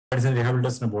Medicine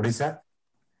Rehabilitation of Odisha,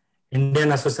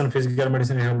 Indian Association of Physical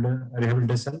Medicine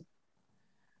Rehabilitation.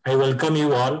 I welcome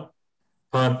you all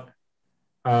for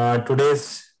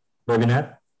today's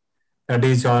webinar, that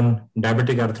is on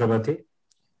diabetic arthropathy.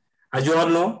 As you all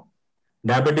know,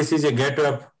 diabetes is a gateway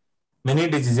of many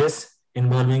diseases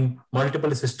involving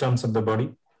multiple systems of the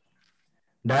body.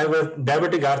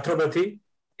 Diabetic arthropathy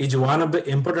is one of the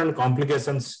important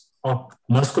complications of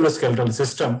musculoskeletal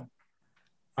system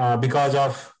because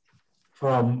of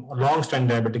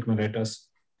long-standing diabetic mellitus.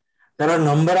 There are a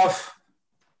number of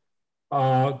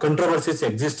controversies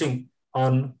existing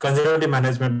on conservative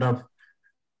management of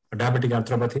diabetic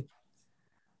arthropathy.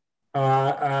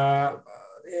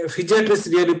 Physiatrist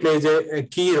really plays a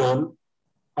key role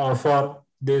for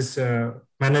this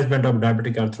management of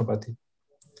diabetic arthropathy.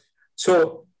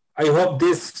 So I hope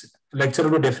this lecture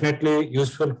will be definitely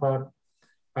useful for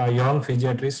young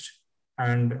physiatrists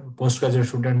and postgraduate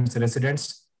students,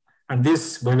 residents. And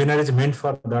this webinar is meant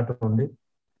for that only.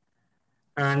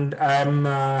 And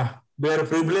we are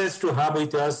privileged to have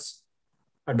with us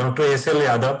Dr. S.L.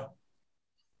 Yadav,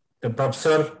 the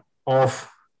professor of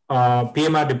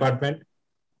PMR department,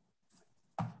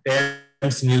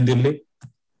 AIIMS, New Delhi.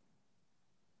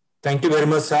 Thank you very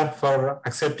much, sir, for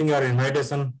accepting our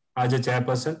invitation as a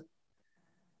chairperson.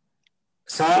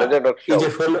 Sir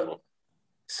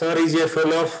is a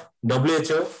fellow of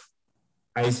WHO,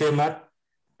 ICMR,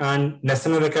 and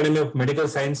National Academy of Medical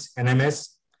Science, NMS.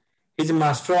 He is a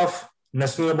master of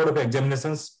National Board of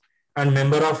Examinations and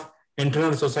member of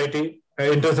International Society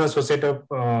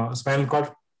of Spinal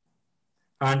Cord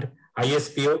and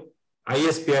ISPO,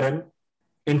 ISPRM,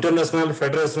 International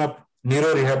Federation of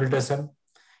Neuro Rehabilitation.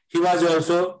 He was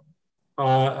also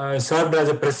served as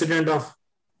a president of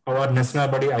our national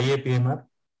body, IAPMR.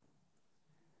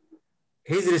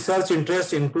 His research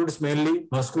interest includes mainly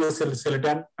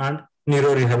musculoskeletal and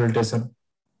neuro rehabilitation.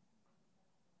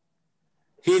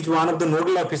 He is one of the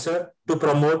nodal officers to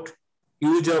promote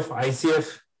use of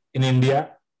ICF in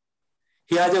India.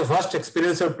 He has a vast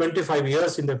experience of 25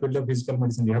 years in the field of physical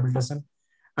medicine rehabilitation.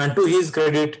 And to his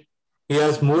credit, he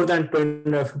has more than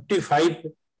 55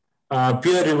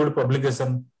 peer-reviewed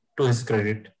publications to his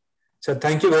credit. So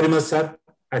thank you very much, sir,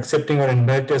 accepting our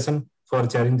invitation for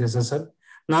chairing this session.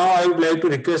 Now I would like to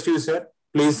request you, sir,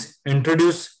 please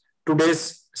introduce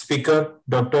today's speaker,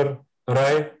 Dr.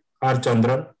 Roy R.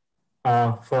 Chandran,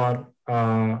 for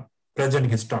presenting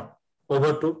his talk.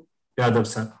 Over to Yadav,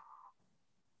 sir.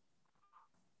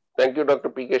 Thank you, Dr.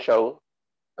 P.K. Sahoo.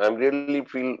 I really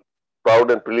feel proud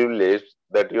and privileged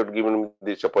that you have given me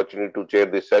this opportunity to chair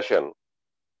this session.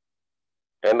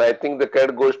 And I think the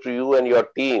credit goes to you and your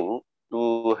team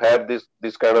to have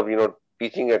this kind of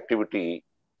teaching activity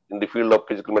in the field of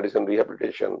physical medicine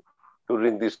rehabilitation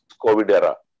during this COVID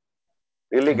era.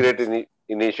 Really great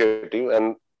initiative,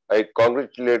 and I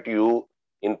congratulate you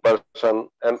in person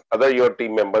and other your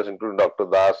team members, including Dr.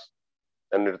 Das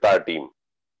and SVNIRTAR team.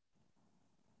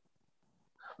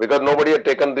 Because nobody had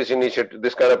taken this initiative,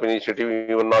 this kind of initiative,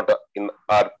 even not in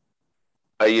our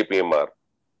IAPMR.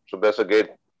 So that's a great.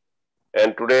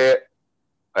 And today,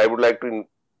 I would like to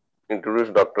introduce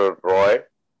Dr. Roy,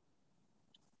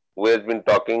 who has been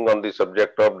talking on the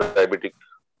subject of diabetic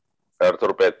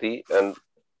arthropathy and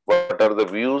what are the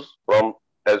views from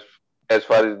as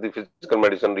far as the physical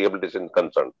medicine rehabilitation is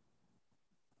concerned.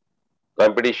 So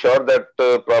I'm pretty sure that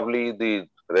probably the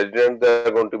residents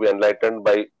are going to be enlightened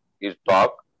by his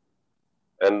talk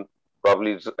and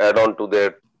probably add on to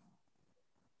their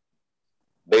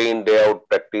day in, day out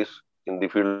practice in the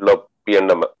field of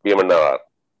PMR.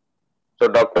 So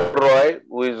Dr. Roy,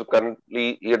 who is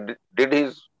currently, he did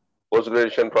his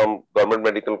post-graduation from Government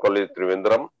Medical College,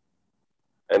 Trivandrum,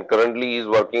 and currently he is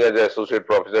working as an associate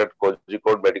professor at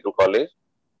Kozhikode Medical College.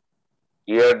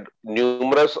 He had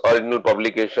numerous original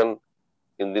publications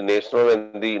in the national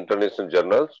and the international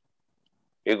journals.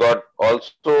 He got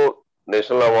also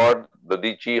national award, the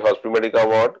Dichi Hospital Medical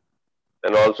Award,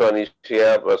 and also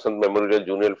Anisha Vasant Memorial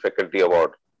Junior Faculty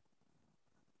Award.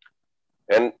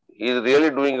 And he is really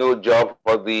doing a good job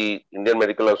for the Indian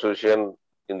Medical Association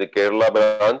in the Kerala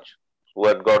branch, who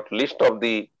had got list of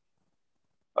the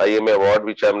IMA award,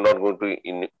 which I am not going to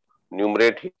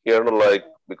enumerate here, like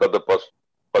because the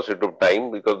pursuit of time,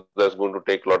 because that's going to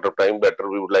take a lot of time. Better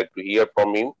we would like to hear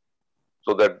from him,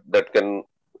 so that can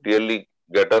really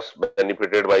get us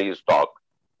benefited by his talk.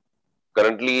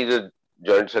 Currently, he is a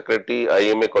joint secretary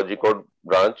IMA Kozhikode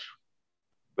branch,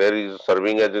 where he is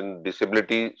serving as a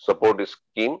disability support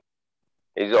scheme.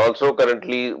 He is also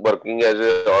currently working as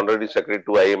an honorary secretary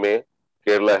to IMA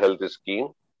Kerala Health Scheme,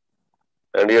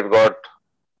 and he had got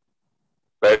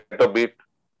quite a bit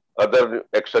other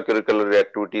extracurricular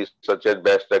activities such as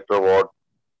best actor award,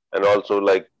 and also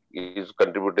like he's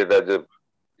contributed as a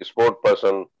sport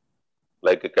person,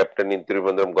 like a captain in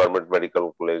Trivandrum Government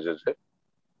Medical College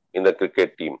in the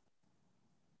cricket team.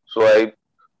 So I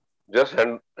just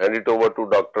hand it over to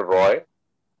Dr. Roy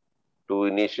to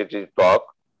initiate his talk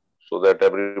so that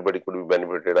everybody could be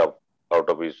benefited out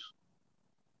of his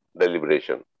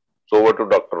deliberation. So over to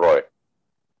Dr. Roy.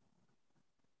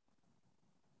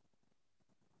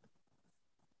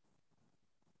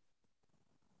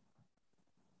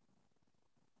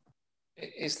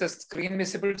 Is the screen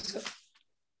visible, sir?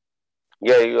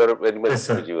 Yeah, you are very much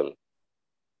visible.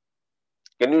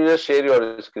 Can you just share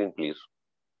your screen, please?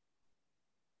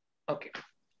 Okay.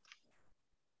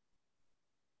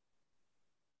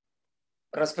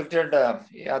 Respected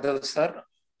Yadav sir,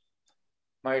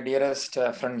 my dearest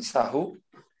friend Sahoo,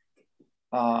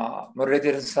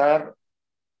 Moderator sir,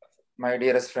 my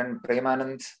dearest friend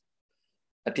Premanand,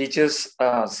 teachers,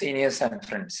 seniors and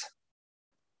friends.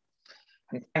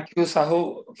 And thank you,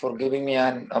 Sahoo, for giving me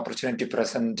an opportunity to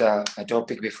present a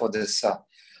topic before this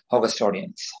august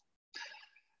audience.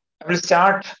 I will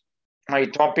start my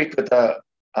topic with a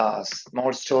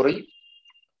small story.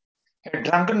 A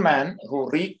drunken man who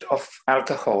reeked of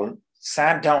alcohol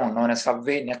sat down on a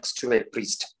subway next to a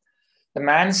priest. The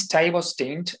man's tie was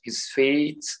stained, his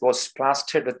face was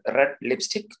plastered with red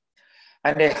lipstick,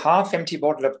 and a half-empty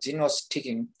bottle of gin was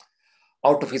sticking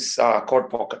out of his coat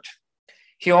pocket.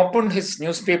 He opened his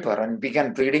newspaper and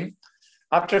began reading.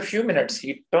 After a few minutes,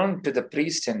 he turned to the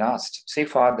priest and asked, "Say,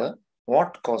 Father,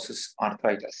 what causes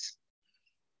arthritis?"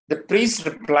 The priest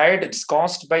replied, "It's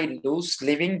caused by loose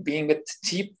living, being with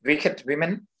cheap, wicked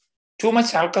women, too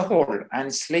much alcohol,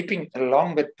 and sleeping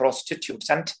along with prostitutes,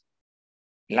 and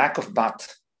lack of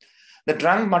bath." The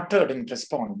drunk muttered in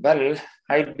response, "Well,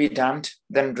 I'll be damned,"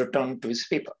 then returned to his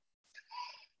paper.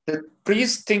 The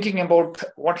priest, thinking about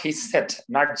what he said,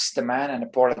 nudged the man and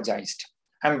apologized.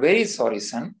 "I'm very sorry,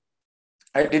 son.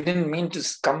 I didn't mean to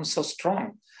come so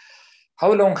strong."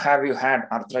 "How long have you had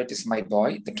arthritis, my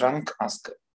boy?" the drunk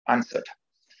answered.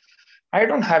 "I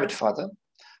don't have it, Father.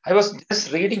 I was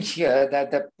just reading here that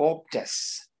the Pope does."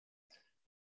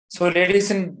 So,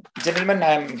 ladies and gentlemen,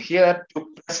 I'm here to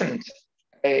present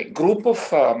a group of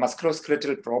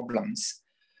musculoskeletal problems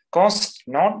caused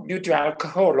not due to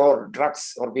alcohol or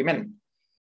drugs or women,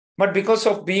 but because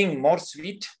of being more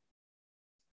sweet,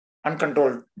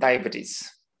 uncontrolled diabetes.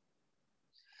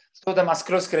 So the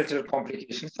musculoskeletal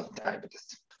complications of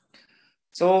diabetes.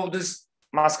 So this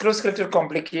musculoskeletal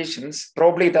complications,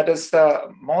 probably that is the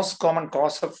most common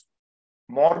cause of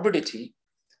morbidity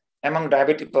among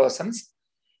diabetic persons.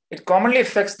 It commonly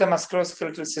affects the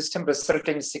musculoskeletal system,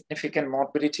 resulting in significant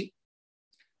morbidity.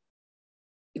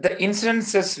 The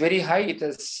incidence is very high.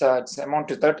 It's amount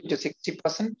to 30 to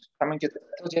 60% coming to the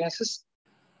pathogenesis.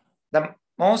 The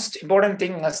most important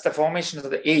thing is the formation of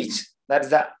the age, that is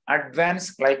the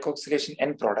advanced glycosylation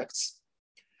end products.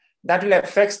 That will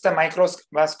affect the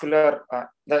microvascular,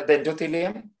 the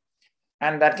endothelium,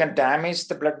 and that can damage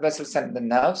the blood vessels and the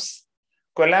nerves.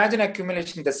 Collagen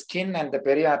accumulation in the skin and the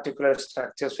periarticular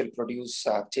structures will produce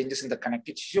changes in the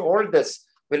connective tissue. All this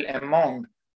will amount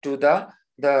to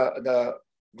the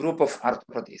group of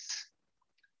arthropathies.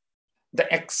 The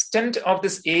extent of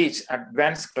this age,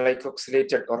 advanced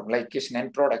glycosylated or glycation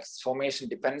end products formation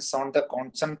depends on the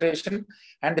concentration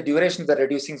and the duration of the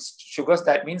reducing sugars.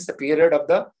 That means the period of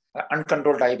the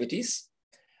uncontrolled diabetes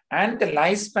and the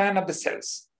lifespan of the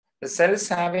cells. The cells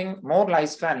having more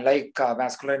lifespan like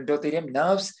vascular endothelium,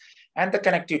 nerves, and the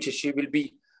connective tissue will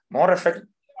be more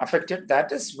affected.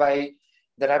 That is why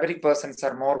the diabetic persons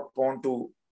are more prone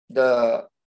to the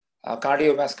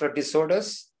cardiovascular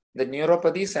disorders, the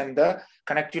neuropathies, and the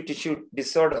connective tissue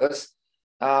disorders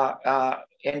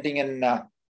ending in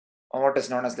what is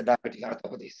known as the diabetic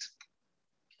arthropathies.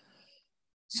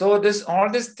 So all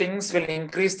these things will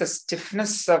increase the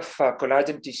stiffness of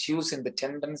collagen tissues in the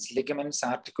tendons, ligaments,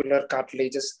 articular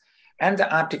cartilages, and the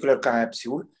articular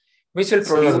capsule, which will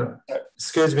produce...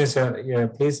 Excuse me, sir. Yeah,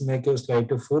 please make your slide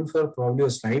to full, for probably your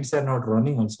slides are not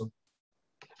running also.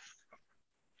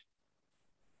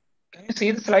 Can you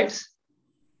see the slides?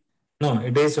 No,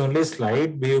 it is only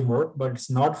slide view mode, but it's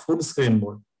not full screen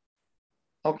mode.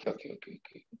 Okay.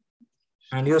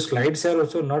 And your slides are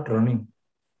also not running.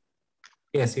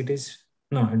 Yes, it is.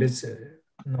 No, it is.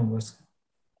 No.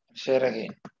 Share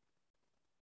again.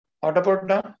 What about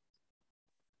now?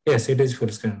 Yes, it is full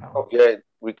screen now. Okay,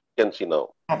 we can see now.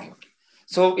 Okay.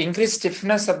 So increased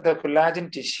stiffness of the collagen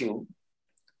tissue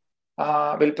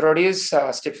will produce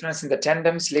stiffness in the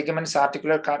tendons, ligaments,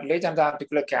 articular cartilage, and the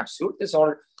articular capsule. This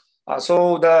all.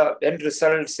 So the end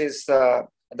results is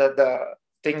the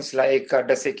things like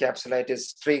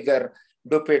desicapsulitis, trigger,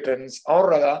 Dupuytren's,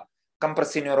 or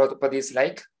compressive neuropathies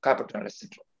like carpal tunnel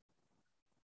syndrome.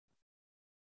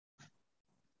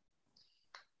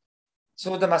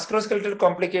 So the musculoskeletal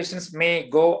complications may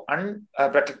go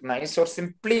unrecognized or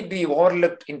simply be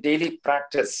overlooked in daily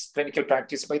practice, clinical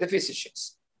practice by the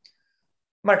physicians.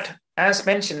 But as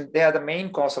mentioned, they are the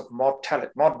main cause of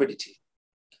morbidity.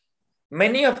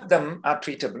 Many of them are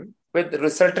treatable with the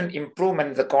resultant improvement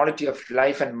in the quality of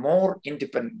life and more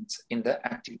independence in the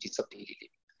activities of daily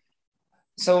living.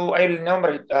 So I will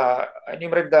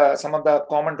enumerate some of the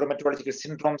common rheumatological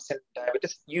syndromes in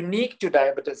diabetes. Unique to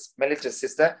diabetes mellitus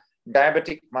is the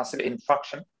diabetic muscle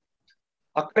infarction,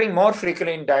 occurring more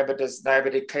frequently in diabetes,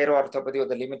 diabetic chiroarthropathy or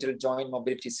the limited joint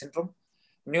mobility syndrome,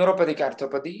 neuropathic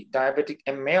arthropathy, diabetic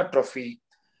amyotrophy,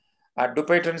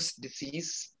 Dupuytren's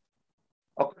disease,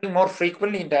 occurring more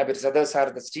frequently in diabetes. Others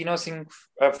are the stenosing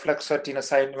flexor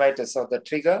tenosynovitis or the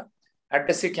trigger,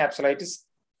 adhesive capsulitis,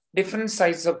 different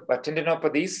sizes of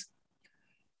tendinopathies,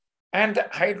 and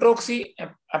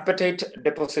hydroxyapatite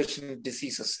deposition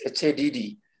diseases,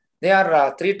 HADD. They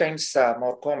are 3 times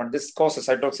more common. This causes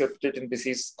hydroxyapatite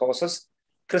disease causes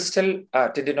crystal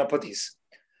tendinopathies.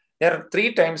 They are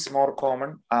 3 times more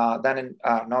common than in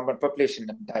normal population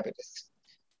in diabetes.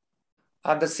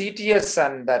 The CTS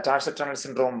and the tarsal tunnel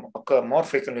syndrome occur more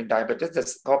frequently in diabetes.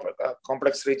 There's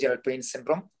complex regional pain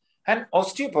syndrome and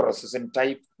osteoporosis in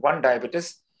type 1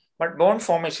 diabetes, but bone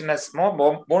formation has more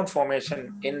bone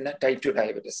formation in type 2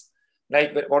 diabetes,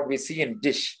 like what we see in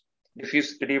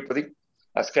diffuse idiopathic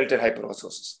skeletal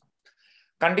hyperosmosis.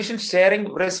 Conditions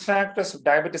sharing risk factors of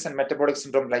diabetes and metabolic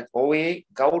syndrome like OA,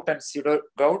 Govt and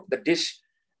pseudo-Govt, the DISH,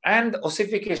 and the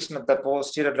ossification of the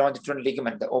posterior longitudinal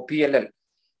ligament, the OPLL,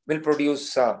 will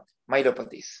produce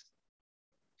myelopathies.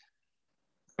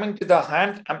 Coming to the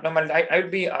hand abnormality, I will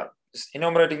be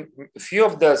enumerating a few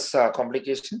of those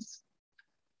complications.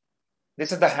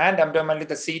 This is the hand abnormality,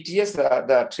 the CTS,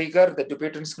 the trigger, the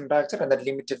Dupuytren's contracture, and the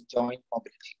limited joint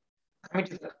mobility. Coming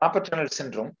to the carpal tunnel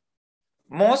syndrome,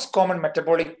 most common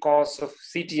metabolic cause of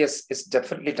CTS is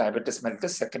definitely diabetes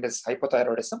mellitus. Second is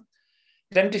hypothyroidism.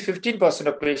 10 to 15%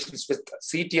 of patients with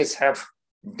CTS have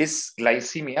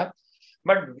dysglycemia.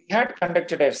 But we had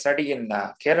conducted a study in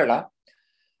Kerala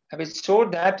which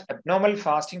showed that abnormal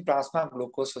fasting plasma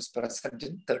glucose was present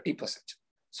in 30%.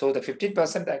 So the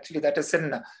 15% actually that is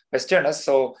in Westerners.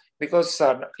 So because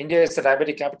India is the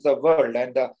diabetic capital of the world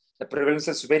and the prevalence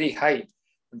is very high,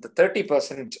 the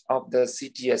 30% of the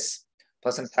CTS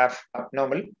persons have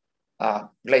abnormal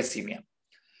glycemia.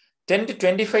 10 to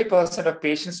 25% of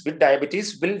patients with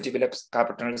diabetes will develop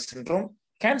carpal tunnel syndrome,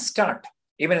 can start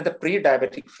even in the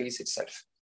pre-diabetic phase itself.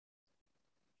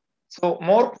 So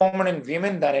more common in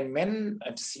women than in men,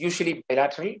 it's usually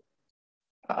bilateral.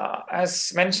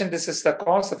 As mentioned, this is the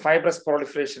cause of fibrous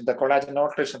proliferation, the collagen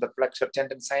alteration of the flexor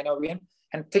tendon synovium,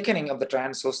 and thickening of the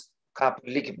transverse carpal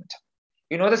ligament.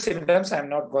 You know the symptoms, I'm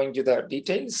not going to the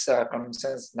details, common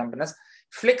sense numbness.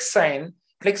 Flick sign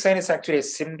is actually a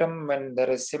symptom. When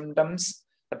there is symptoms,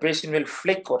 the patient will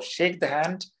flick or shake the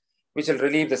hand, which will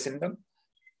relieve the symptom.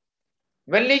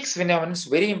 Wellick's phenomenon is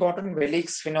very important.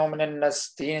 Wellick's phenomenon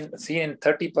is seen in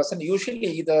 30%.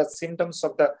 Usually the symptoms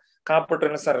of the carpal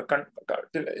tunnel are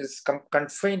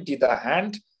confined to the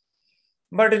hand.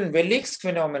 But in Wellick's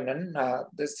phenomenon,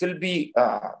 there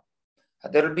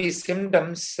will be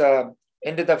symptoms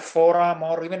into the forearm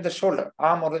or even the shoulder,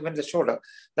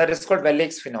 That is called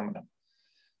Wellick's phenomenon.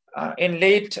 In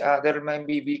late, there might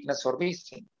be weakness or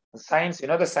wasting. The signs, you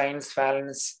know the signs,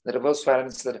 phalanx, the reverse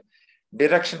phalanx, the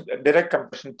direct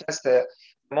compression test, the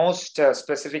most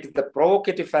specific, the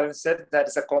provocative phalanx test, that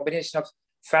is a combination of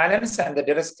phalanx and the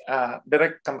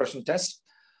direct compression test.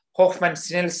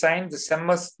 Hoffman-Snell sign, the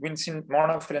Semmers-Vinson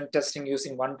monofilament testing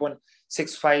using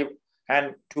 1.65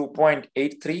 and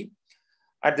 2.83.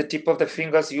 At the tip of the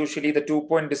fingers, usually the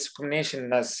 2-point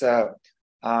discrimination is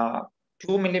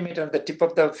 2 millimeter at the tip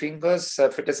of the fingers.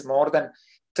 If it is more than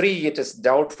 3, it is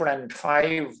doubtful, and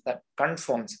 5 that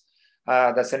confirms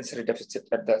the sensory deficit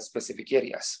at the specific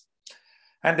areas.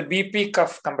 And the BP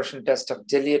cuff compression test of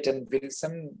Jeliet and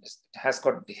Wilson has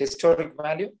got historic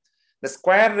value. The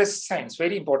square wrist signs,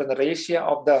 very important. The ratio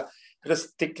of the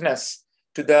wrist thickness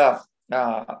to the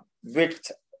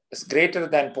width is greater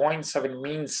than 0.7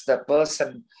 means the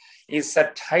person is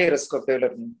at high risk of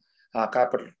developing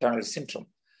carpal tunnel syndrome.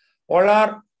 Or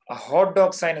a hot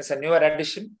dog sign is a newer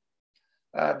addition.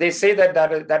 They say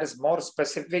that is more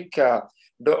specific.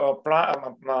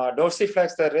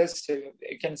 Dorsiflex the wrist,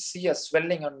 you can see a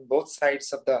swelling on both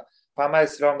sides of the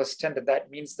palmaris longus tendon. That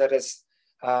means there is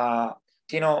synovial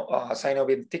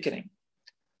thickening.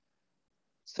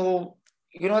 So,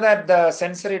 you know that the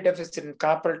sensory deficit in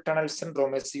carpal tunnel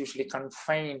syndrome is usually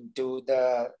confined to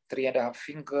the 3.5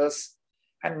 fingers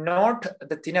and not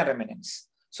the thinner eminence.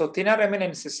 So, thinner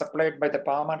eminence is supplied by the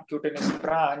palmar cutaneous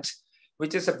branch,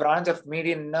 which is a branch of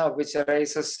median nerve which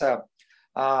arises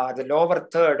the lower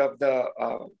third of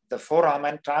the forearm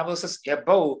and traverses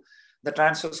above the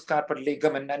transverse carpal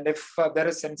ligament. And if there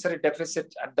is sensory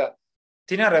deficit at the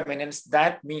thinner eminence,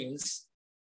 that means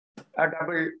a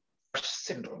double crush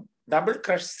syndrome. Double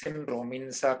crush syndrome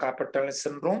means carpal tunnel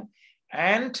syndrome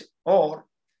and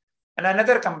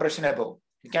another compression above.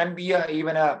 It can be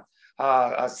even a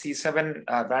C7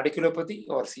 radiculopathy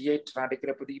or C8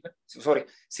 radiculopathy even. Sorry,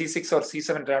 C6 or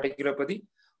C7 radiculopathy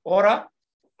or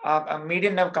a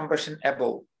median nerve compression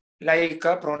above, like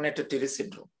a pronated teres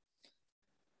syndrome.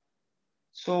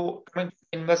 So, coming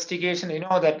to investigation, you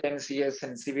know that NCS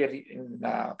and severely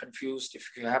confused. If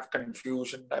you have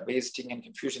confusion, wasting and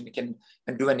confusion, you can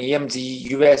do an EMG,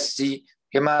 USG,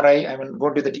 MRI. I will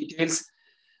go to the details.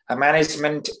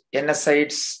 Management,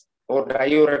 NSAIDs or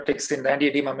diuretics in the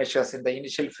anti-edema measures in the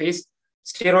initial phase.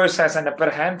 Steroids has an upper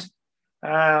hand.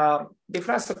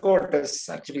 Deflazacort is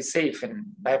actually safe in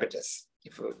diabetes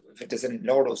if it is in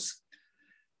low dose.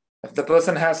 If the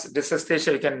person has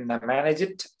dysesthesia, you can manage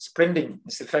it. Sprinting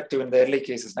is effective in the early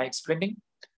cases, night sprinting.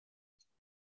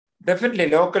 Definitely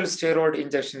local steroid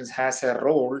injections has a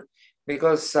role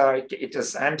because it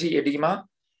is anti-edema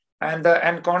and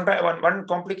one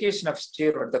complication of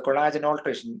steroid, the collagen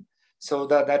alteration. So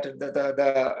the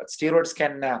steroids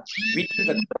can weaken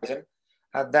the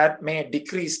collagen that may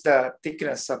decrease the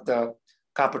thickness of the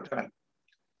carpal tunnel.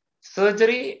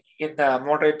 Surgery in the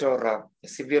moderate or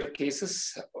severe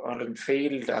cases or in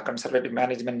failed conservative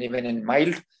management, even in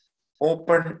mild,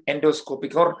 open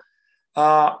endoscopic or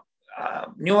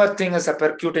newer thing is a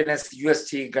percutaneous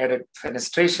USG guided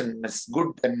fenestration is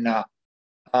good in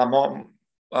more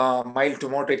mild to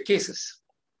moderate cases.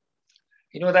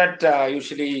 You know that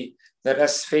usually the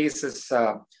rest phase is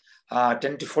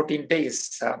 10 to 14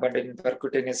 days, but in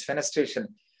percutaneous fenestration,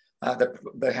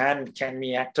 the hand can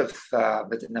be active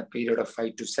within a period of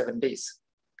 5 to 7 days.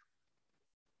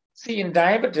 See, in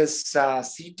diabetes,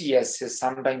 CTS is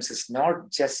sometimes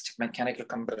not just mechanical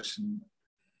compression.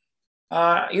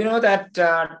 You know that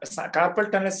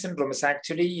carpal tunnel syndrome is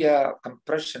actually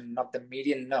compression of the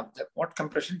median nerve. What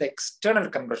compression? The external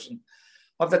compression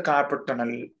of the carpal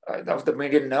tunnel, of the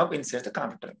median nerve inside the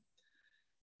carpal tunnel.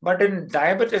 But in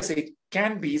diabetes, it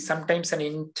can be sometimes an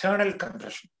internal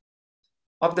compression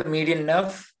of the median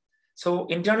nerve. So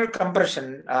internal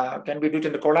compression can be due to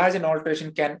the collagen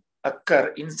alteration can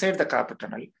occur inside the carpal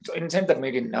tunnel, so inside the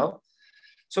median nerve.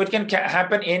 So it can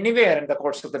happen anywhere in the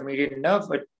course of the median nerve,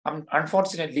 but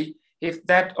unfortunately, if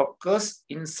that occurs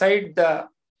inside the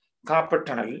carpal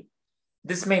tunnel,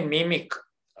 this may mimic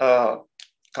carpal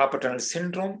tunnel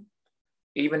syndrome,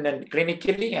 even in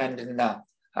clinically and in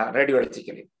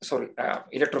radiologically,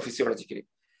 electrophysiologically.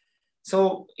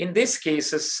 So in these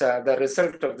cases, the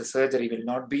result of the surgery will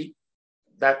not be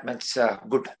that much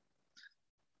good.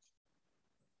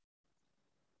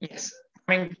 Yes,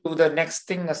 coming to the next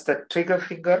thing is the trigger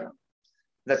finger.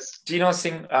 That's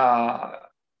tenosing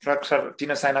fracture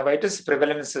tenosynovitis.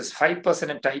 Prevalence is 5%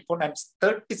 in type 1 and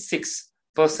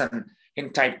 36%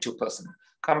 in type 2 person,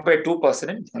 compared to 2%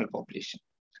 in general population.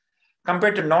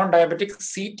 Compared to non-diabetic,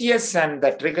 CTS and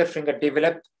the trigger finger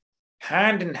develop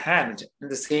hand in hand in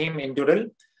the same individual,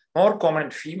 more common in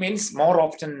females, more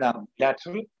often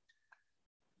lateral,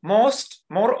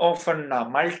 more often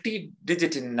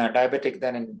multi-digit in diabetic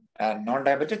than in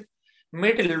non-diabetic.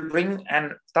 Middle ring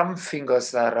and thumb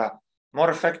fingers are more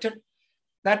affected.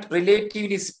 That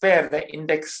relatively spare the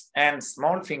index and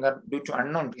small finger due to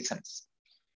unknown reasons.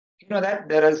 You know that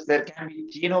there can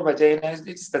be genovaginitis,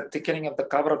 it's the thickening of the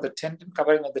cover of the tendon,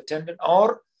 covering of the tendon,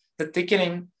 or the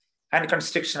thickening and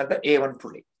constriction of the A1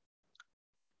 pulley.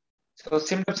 So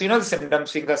symptoms, you know the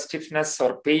symptoms, finger stiffness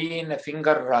or pain, a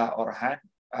finger or hand,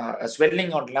 a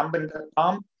swelling or lump in the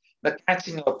palm, the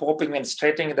catching or popping when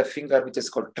straightening the finger, which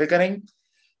is called triggering,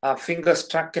 finger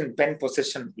stuck in pen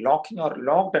position, locking or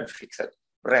locked and fixed,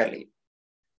 rarely.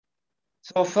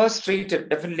 So first treated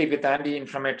definitely with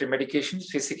anti-inflammatory medications.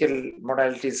 Physical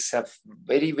modalities have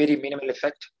very, very minimal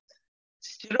effect.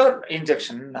 Steroid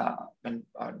injection, when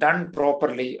done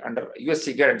properly under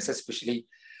USG guidance, especially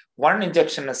one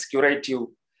injection is curative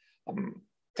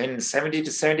in 70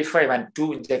 to 75 and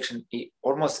two injection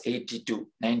almost 80 to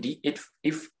 90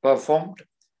 if performed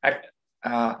at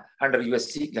under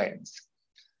USG guidance.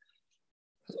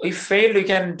 If failed, you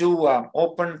can do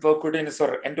open percutaneous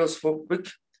or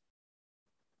endoscopic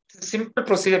Simple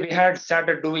procedure. We had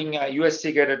started doing a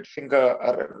USG guided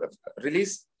finger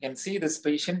release. You can see this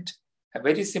patient, a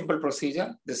very simple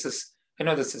procedure. This is,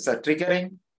 this is a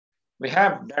triggering. We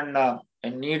have done a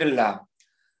needle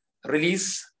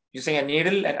release using a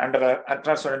needle and under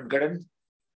ultrasonic guidance.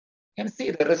 You can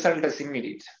see the result is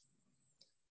immediate.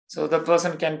 So the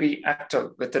person can be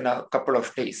active within a couple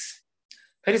of days.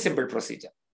 Very simple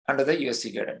procedure under the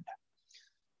USG guidance.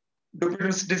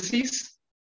 Dupuytren's disease.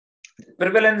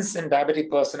 Prevalence in diabetic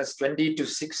person is 20 to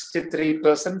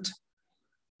 63%.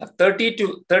 30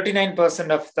 to 39%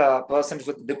 of the persons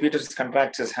with Dupuytren's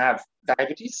contractures have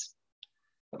diabetes.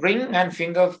 Ring and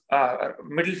finger,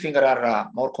 middle finger are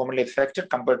more commonly affected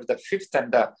compared to the fifth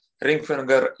and the ring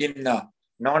finger in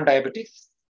non-diabetics.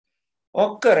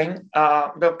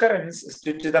 The occurrence is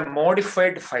due to the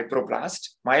modified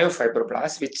fibroblast,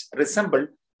 myofibroblast, which resemble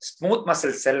smooth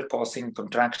muscle cell causing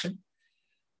contraction.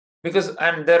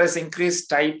 And there is increased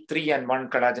type 3 and 1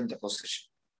 collagen deposition.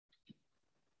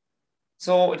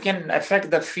 So it can affect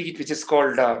the feet, which is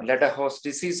called Ledderhose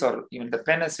disease, or even the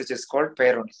penis, which is called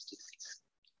Peyronie's disease.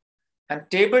 And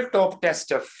tabletop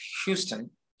test of Houston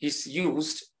is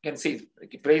used. You can see,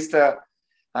 you place the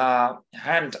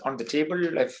hand on the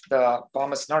table. If the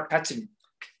palm is not touching,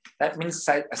 that means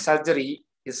surgery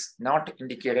is not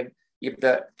indicated if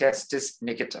the test is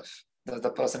negative.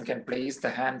 The person can place the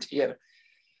hand here.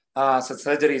 So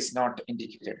surgery is not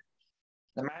indicated.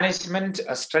 The management,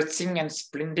 stretching and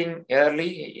splinting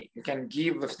early, you can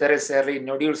give, if there is early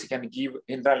nodules, you can give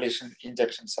inhalation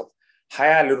injections of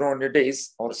hyaluronidase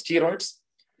or steroids.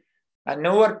 A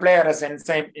newer player has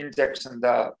enzyme injection,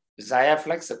 the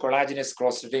Xiaflex, the collagenous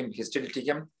clostridium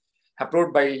histolyticum,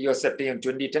 approved by US FDA in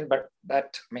 2010, but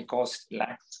that may cause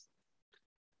lax.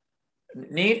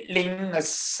 Needling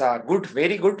is good,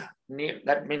 very good.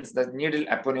 That means the needle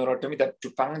aponeurotomy, that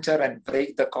to puncture and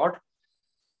break the cord.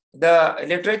 The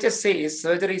literature says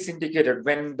surgery is indicated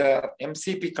when the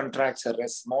MCP contracture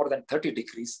is more than 30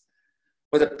 degrees,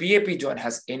 or the PAP joint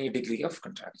has any degree of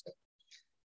contracture.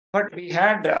 But we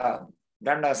had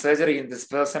done a surgery in this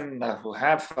person who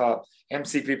have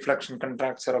MCP flexion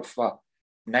contracture of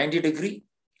 90 degree,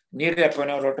 needle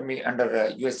aponeurotomy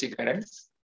under USG guidance.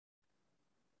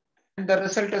 And the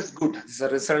result is good. This is a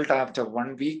result after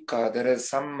 1 week. There is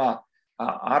some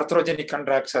arthrogenic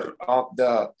contracture of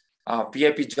the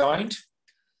PAP joint.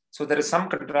 So there is some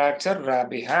contracture.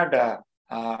 We had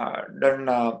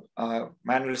done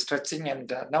manual stretching,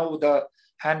 and now the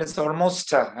hand is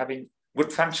almost having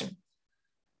good function.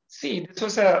 See, this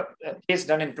was a case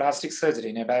done in plastic surgery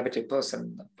in a diabetic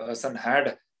person. The person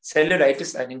had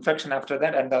cellulitis and infection after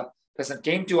that, and the person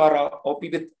came to our OP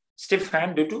with stiff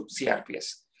hand due to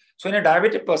CRPS. So in a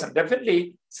diabetic person,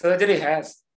 definitely surgery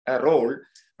has a role,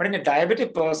 but in a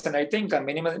diabetic person, I think a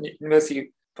minimal invasive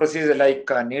procedure like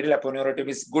needle aponeurotomy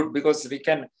is good, because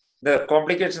the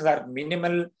complications are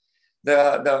minimal.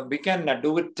 We can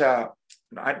do it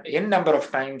n number of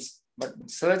times, but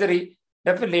surgery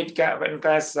definitely it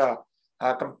has a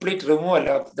complete removal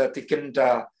of the thickened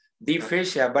deep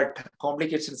fascia, but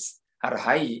complications are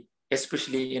high,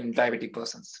 especially in diabetic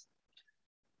persons.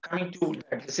 Coming to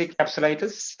adhesive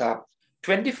capsulitis,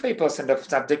 25% of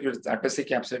subjects with adhesive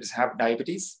capsulitis have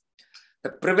diabetes.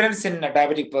 The prevalence in a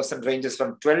diabetic person ranges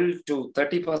from 12 to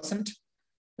 30%.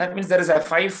 That means there is a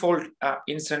 5-fold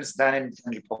incidence than in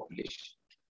general population.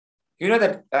 You know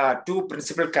that two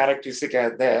principal characteristics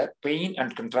are there: pain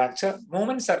and contracture.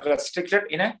 Movements are restricted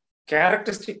in a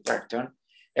characteristic pattern.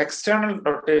 External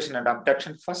rotation and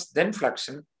abduction first, then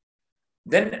flexion,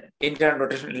 then internal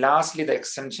rotation, lastly the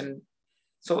extension.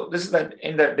 So this is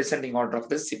in the descending order of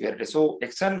the severity. So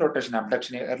external rotation,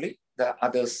 abduction early, the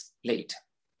others late.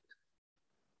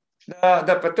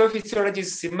 The pathophysiology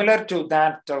is similar to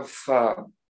that of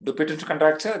Dupuytren's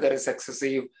contracture. There is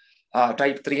excessive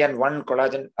type 3 and 1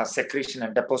 collagen secretion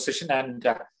and deposition, and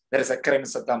there is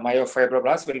occurrence of the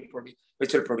myofibroblast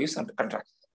which will produce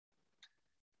contraction.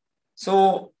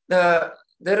 So there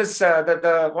is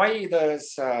why there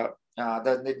is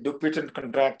the Dupuytren's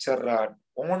contracture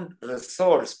won't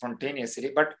resolve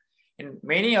spontaneously, but in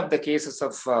many of the cases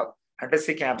of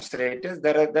adhesive capsulitis,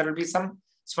 there will be some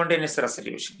spontaneous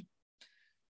resolution.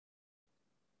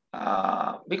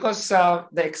 Because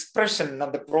the expression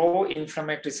of the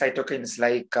pro-inflammatory cytokines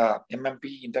like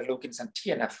MMP, interleukins, and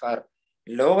TNF are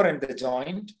lower in the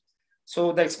joint,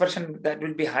 so the expression that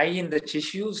will be high in the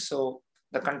tissues. So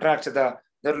the contracture,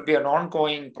 there will be an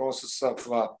ongoing process of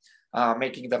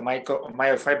making the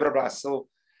myofibroblast. So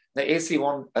the AC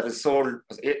won't resolve,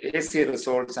 AC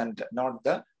resolves and not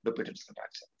the Dupuytren's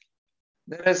contracture.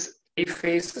 There is 8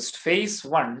 phases. Phase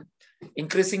 1,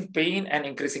 increasing pain and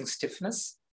increasing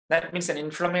stiffness. that means an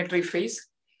inflammatory phase.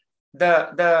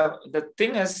 The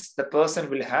thing is, the person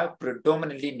will have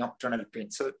predominantly nocturnal pain.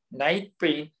 So night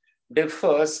pain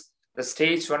differs the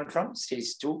stage 1 from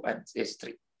stage 2 and stage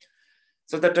 3.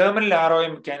 So the terminal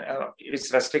ROM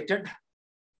is restricted.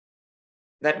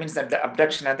 That means that the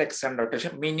abduction and the external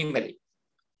rotation minimally.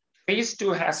 Phase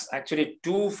 2 has actually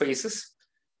 2 phases,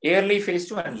 early phase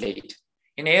 2 and late.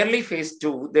 In early phase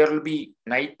 2, there will be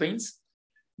night pains.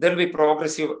 There will be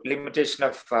progressive limitation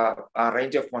of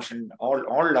range of motion,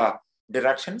 all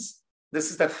directions. This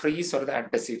is the freeze or the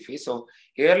adhesive phase. So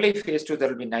early phase 2, there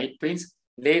will be night pains.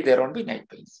 Late, there won't be night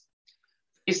pains.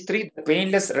 Phase 3, the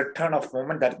painless return of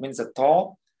movement. That means a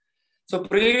thaw. So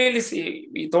previously,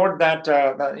 we thought that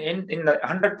in the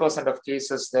 100% of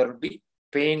cases, there will be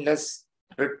painless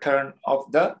return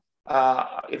of the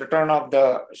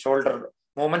shoulder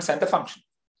movements and the function.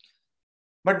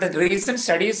 But the recent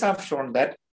studies have shown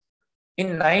that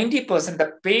in 90%,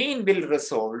 the pain will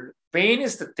resolve. Pain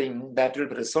is the thing that will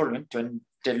resolve in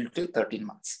 12 to 13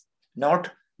 months,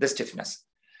 not the stiffness.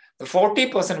 The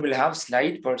 40% will have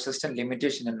slight persistent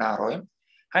limitation in ROM,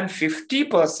 and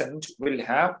 50% will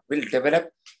develop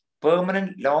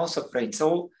permanent loss of range.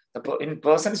 So in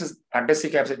persons with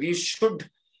adhesive capsule,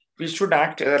 we should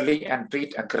act early and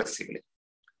treat aggressively.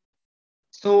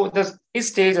 So the 3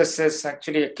 stages is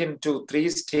actually akin to 3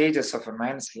 stages of a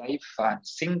man's life.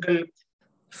 Single,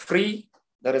 free,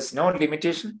 there is no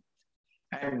limitation.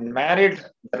 And married,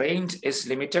 the range is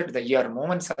limited, the ER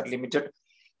movements are limited.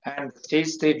 And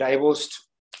stage 3 divorced,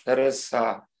 there is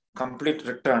a complete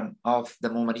return of the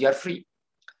movement, you are free.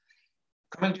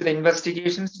 Coming to the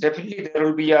investigations, definitely there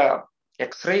will be a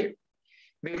X-ray,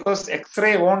 because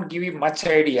X-ray won't give you much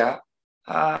idea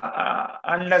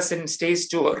unless in stage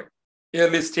 2 or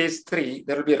early stage 3,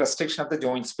 there will be a restriction of the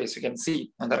joint space. You can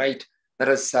see on the right,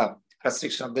 there is a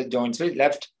restriction of the joint space.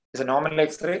 Left is a normal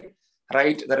X-ray.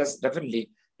 Right, there is definitely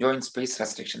joint space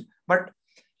restriction. But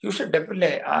you should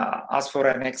definitely ask for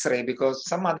an X-ray, because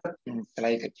some other things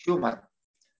like a tumor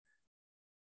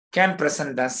can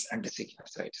present as adhesive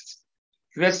capsulitis.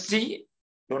 USG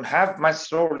don't have much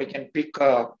role. You can pick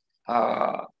a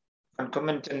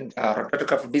concomitant rotator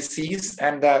cuff disease,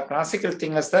 and the classical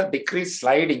thing is the decreased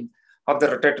sliding of the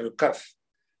rotator cuff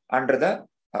under the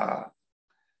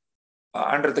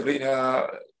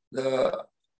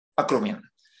acromion.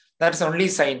 That's the only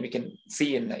sign we can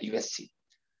see in the USG.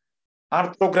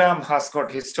 Arthrogram has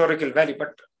got historical value,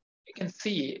 but you can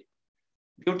see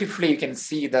beautifully, you can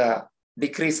see the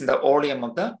decrease in the oleum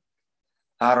of the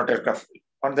rotator cuff.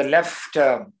 On the left,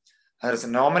 there is a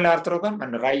normal arthrogram,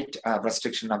 and the right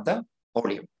restriction of the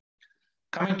oleum.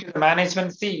 Coming to the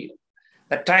management, see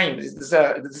the time. This is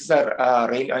a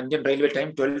Indian Railway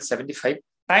time, 12:75.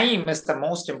 Time is the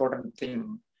most important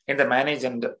thing in the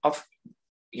management of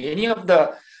any of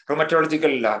the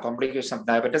rheumatological complications of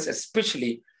diabetes,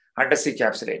 especially adhesive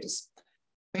capsulitis.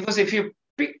 Because if you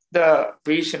pick the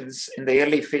patients in the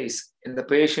early phase, in the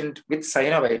patient with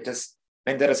synovitis,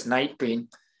 when there is night pain,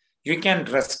 you can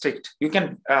restrict, you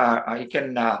can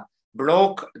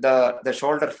block the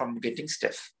shoulder from getting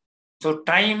stiff. So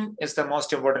time is the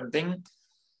most important thing.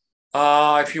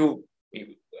 If you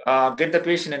get the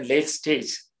patient in late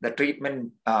stage, the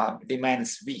treatment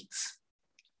demands weeks.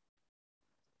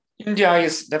 India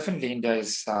is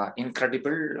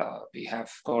incredible. We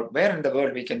have got, where in the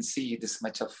world we can see this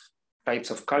much of types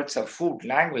of culture, food,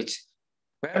 language.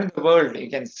 Where in the world you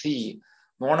can see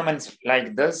monuments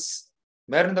like this?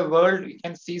 Where in the world you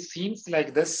can see scenes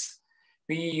like this?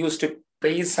 We used to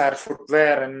place our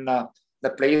footwear in the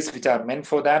place which are meant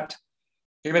for that.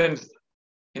 Even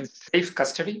in safe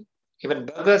custody, even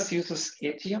beggars uses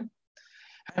ATM.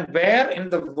 And where in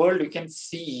the world you can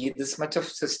see this much of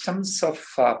systems of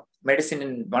medicine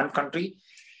in one country?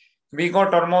 We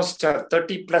got almost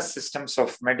 30 plus systems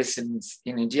of medicines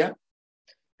in India.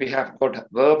 We have got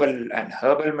verbal and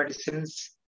herbal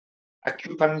medicines,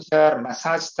 acupuncture,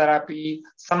 massage therapy,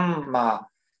 some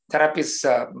therapies,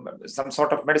 some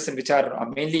sort of medicine which are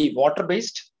mainly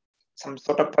water-based, some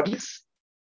sort of puggies.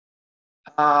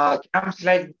 Camps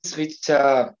like this which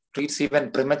treats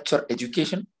even premature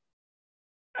education.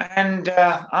 And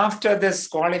after this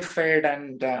qualified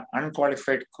and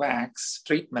unqualified quacks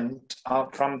treatment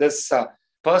from this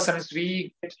persons,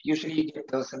 we usually get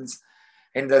persons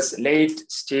in this late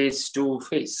stage 2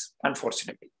 phase,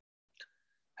 unfortunately.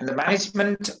 And the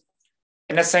management,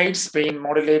 NSAIDs, pain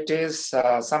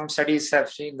modulators, some studies have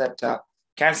seen that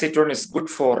calcitrin is good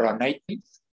for night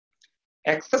pains.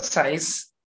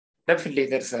 Exercise, definitely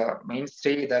there's a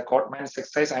mainstay, the Cotman's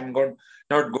exercise. I'm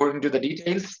not going into the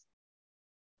details.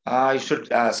 You should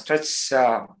stretch,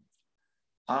 arm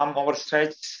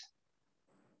overstretch,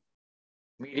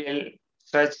 medial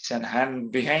stretch and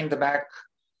hand behind the back.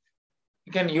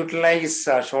 You can utilize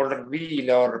shoulder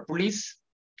wheel or pulleys.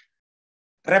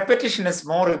 Repetition is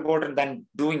more important than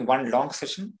doing one long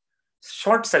session.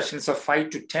 Short sessions of 5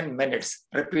 to 10 minutes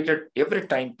repeated every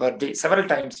time per day, several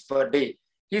times per day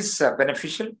is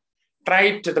beneficial.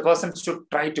 The person should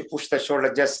try to push the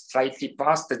shoulder just slightly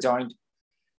past the joint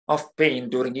of pain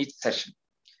during each session.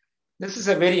 This is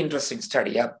a very interesting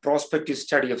study, a prospective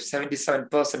study of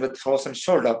 77% with frozen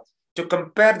shoulder to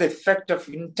compare the effect of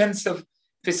intensive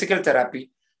physical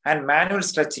therapy and manual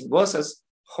stretching versus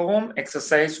home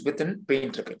exercise within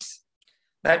pain triggers.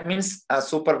 That means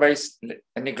supervised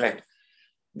neglect.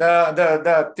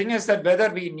 The thing is that whether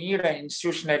we need an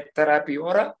institutional therapy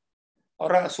or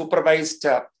a supervised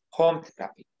home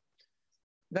therapy.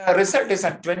 The result is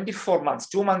at 24 months,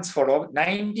 2 months follow-up,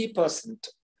 90%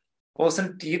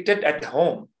 wasn't treated at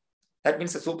home. That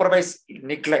means the supervised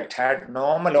neglect had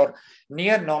normal or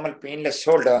near normal painless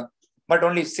shoulder, but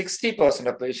only 60%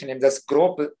 of patients in this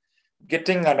group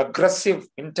getting an aggressive,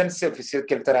 intensive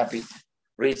physical therapy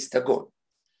reached the goal.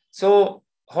 So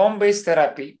home-based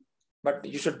therapy, but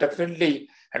you should definitely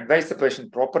advise the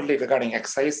patient properly regarding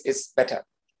exercise is better.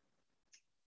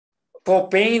 For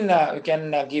pain, you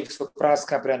can give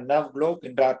suprascapular nerve block,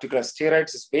 intra-articular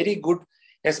steroids is very good,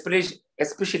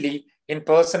 especially in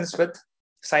persons with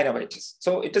synovitis.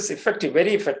 So it is effective,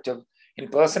 very effective in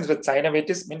persons with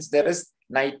synovitis, means there is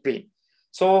night pain.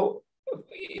 So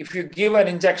if you give an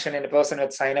injection in a person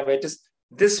with synovitis,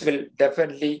 this will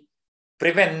definitely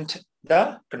prevent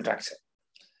the contraction.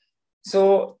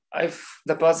 So if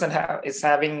the person is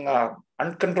having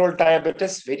uncontrolled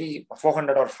diabetes, very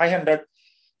 400 or 500,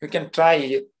 you can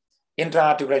try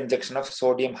intra-articular injection of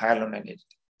sodium hyaluronate.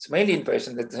 It's mainly in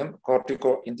patients with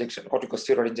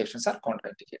corticosteroid injections are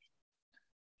contraindicated.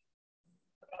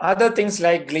 Other things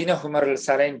like glenohumeral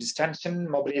saline distension,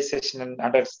 mobilization and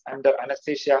under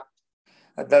anesthesia,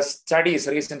 the studies,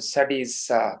 recent studies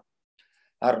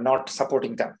are not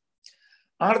supporting them.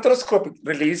 Arthroscopic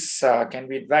release can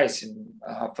be advised in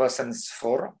persons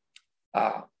for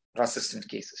resistant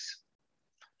cases.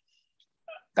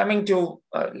 Coming to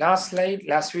last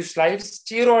few slides,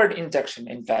 steroid injection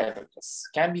in diabetes.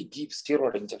 Can we give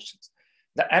steroid injections?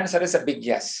 The answer is a big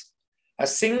yes. A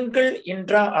single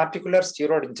intra-articular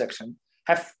steroid injection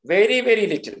have very, very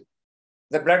little.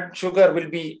 The blood sugar will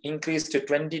be increased to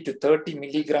 20 to 30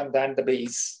 milligram than the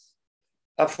base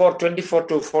for 24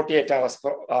 to 48 hours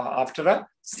after a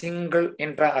single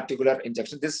intra-articular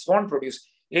injection. This won't produce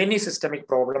any systemic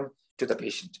problem to the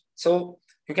patient. So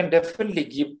you can definitely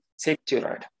give safe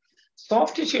steroid.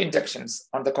 Soft tissue injections,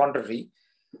 on the contrary,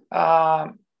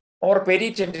 or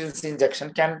peritendinous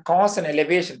injection can cause an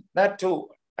elevation, that too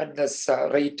at this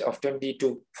rate of 20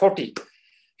 to 40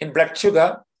 in blood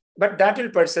sugar, but that will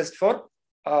persist for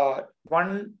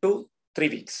 1 to 3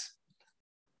 weeks.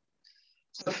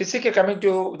 So coming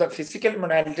to the physical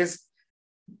modalities,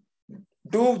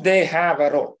 do they have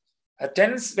a role?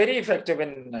 TENS very effective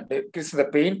in decreasing the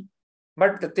pain,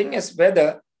 but the thing is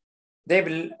whether they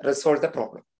will resolve the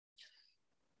problem.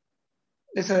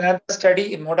 This is another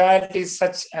study in modalities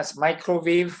such as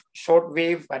microwave,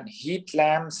 shortwave, and heat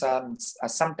lamps are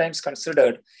sometimes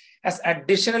considered as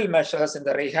additional measures in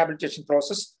the rehabilitation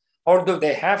process, although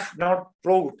they have not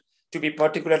proved to be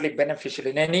particularly beneficial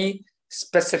in any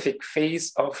specific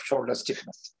phase of shoulder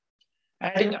stiffness.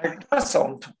 Adding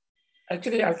ultrasound,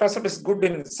 actually ultrasound is good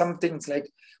in some things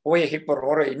like OA hip or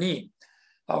OA knee,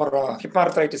 or hip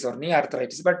arthritis or knee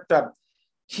arthritis, but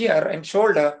here in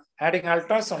shoulder, adding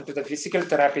ultrasound to the physical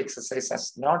therapy exercise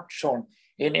has not shown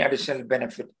any additional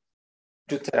benefit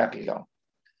to therapy alone.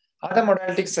 Other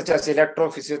modalities such as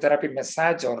electrophysiotherapy,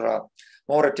 massage, or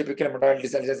more typical modalities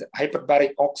such as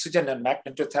hyperbaric oxygen and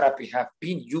magnetotherapy have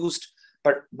been used,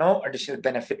 but no additional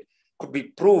benefit could be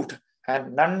proved,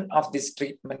 and none of this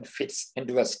treatment fits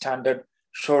into a standard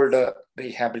shoulder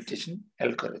rehabilitation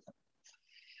algorithm.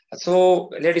 So,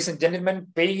 ladies and gentlemen,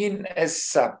 pain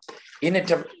is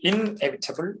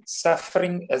inevitable.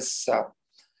 Suffering is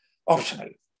optional.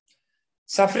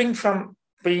 Suffering from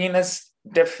pain is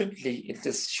it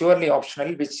is surely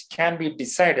optional, which can be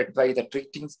decided by the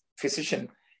treating physician,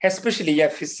 especially a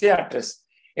physiatrist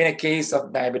in a case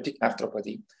of diabetic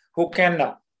arthropathy, who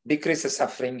can decrease the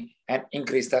suffering and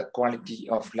increase the quality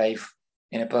of life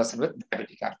in a person with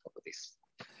diabetic arthropathies.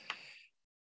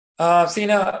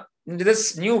 In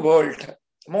this new world,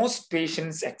 most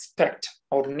patients expect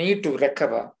or need to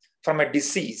recover from a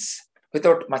disease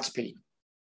without much pain.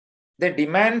 They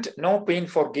demand no pain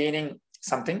for gaining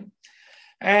something.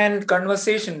 And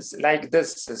conversations like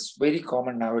this is very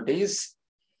common nowadays.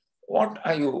 what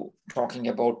are you talking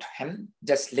about, hen?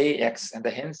 Just lay eggs. And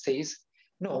the hen says,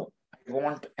 no, I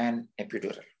want an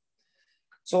epidural.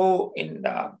 So in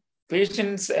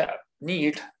patients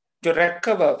need to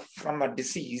recover from a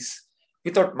disease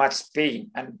without much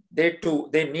pain, and they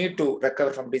need to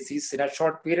recover from disease in a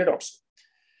short period also.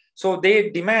 So they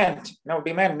demand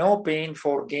no pain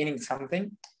for gaining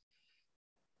something.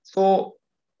 So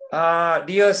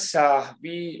dears,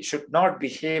 we should not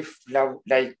behave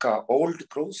like old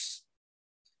crows,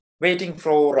 waiting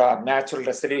for natural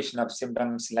resolution of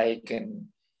symptoms like in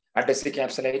adhesive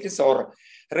capsulitis, or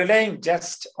relying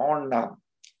just on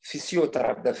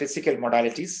physiotherapy, the physical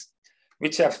modalities,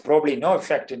 which have probably no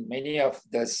effect in many of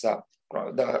this, the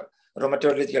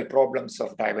rheumatological problems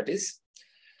of diabetes.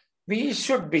 We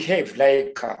should behave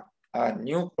like a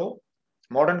new crow,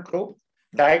 modern crow,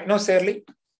 diagnose early,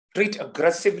 treat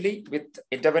aggressively with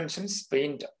interventions,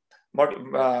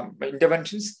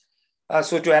 interventions,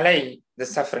 so to allay the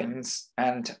sufferings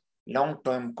and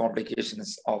long-term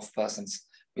complications of persons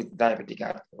with diabetic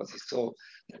arthropathy. So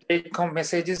the take-home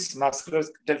messages: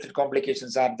 musculoskeletal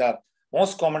complications are the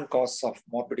most common cause of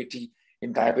morbidity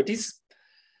in diabetes.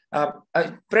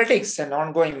 Predicts an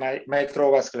ongoing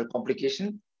microvascular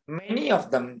complication. Many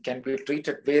of them can be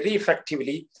treated very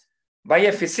effectively by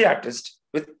a physiatrist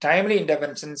with timely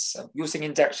interventions using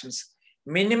injections,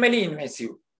 minimally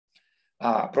invasive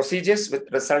procedures with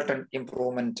resultant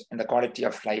improvement in the quality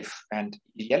of life and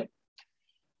EL.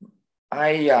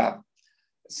 I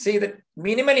say that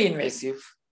minimally invasive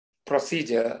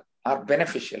procedure are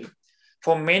beneficial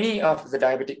for many of the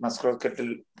diabetic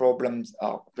musculoskeletal problems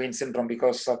of pain syndrome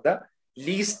because of the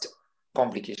least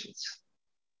complications.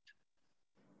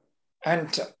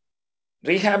 And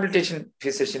rehabilitation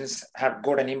physicians have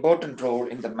got an important role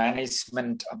in the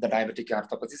management of the diabetic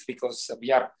arthropathies because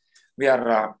we are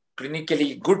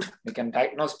clinically good. We can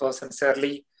diagnose persons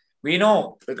early. We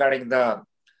know regarding the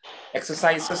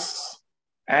exercises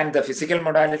and the physical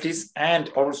modalities and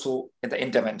also the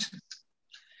interventions.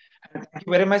 And thank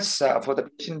you very much for the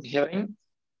patient hearing.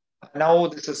 Now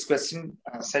this is question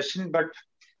session, but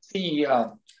see,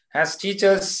 as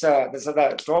teachers, these are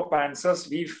the top answers.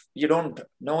 You don't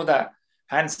know the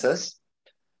answers.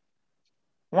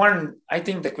 One, I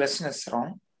think the question is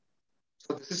wrong.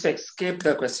 So this is to escape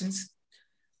the questions.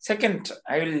 Second,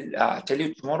 I will tell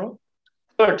you tomorrow.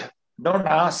 Third, don't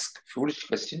ask foolish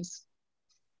questions.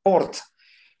 Fourth,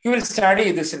 you will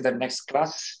study this in the next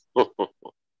class.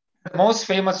 The most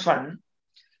famous one,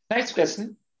 next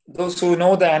question. Those who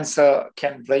know the answer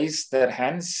can raise their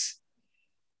hands.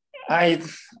 I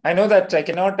know that I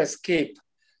cannot escape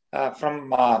from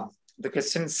the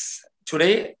questions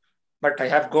today, but I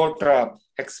have got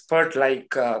expert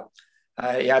like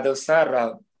Yadav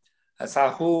sir,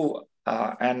 Sahoo,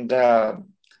 and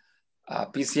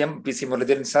PC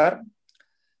Moderator sir.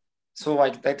 So I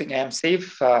think I am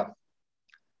safe. Thank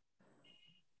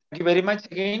you very much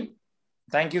again.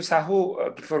 Thank you,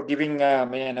 Sahoo, for giving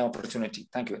me an opportunity.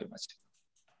 Thank you very much.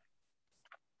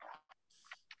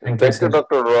 Thank you,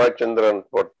 Dr. Roy Chandran,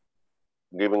 for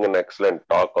giving an excellent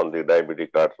talk on the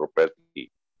diabetic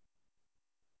arthropathy.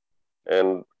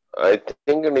 And I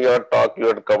think in your talk, you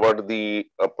had covered the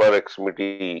upper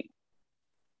extremity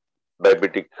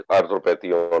diabetic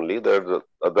arthropathy only. There's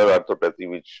other arthropathy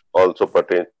which also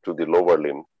pertains to the lower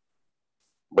limb.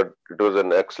 But it was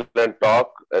an excellent talk,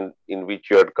 and in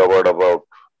which you had covered about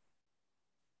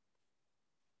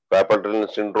carpal tunnel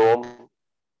syndrome,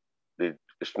 the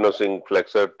stenosing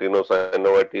flexor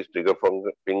tenosynovitis, trigger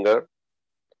finger,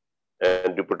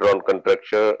 and dupuytren's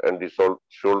contracture, and the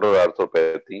shoulder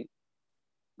arthropathy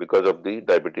because of the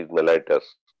diabetes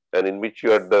mellitus, and in which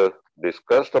you had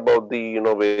discussed about the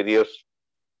various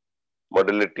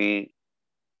modality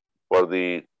for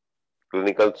the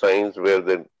clinical signs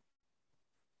where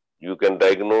you can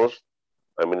diagnose.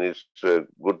 I mean, it's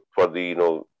good for the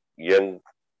young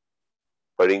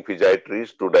budding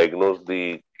physiatrists to diagnose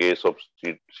the case of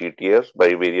CTS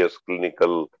by various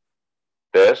clinical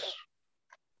tests,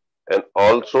 and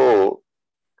also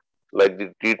like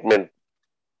the treatment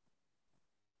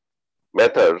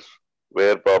methods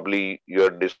where probably you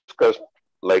have discussed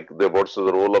like what's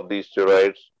the role of these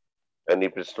steroids, and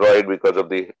if it's steroid because of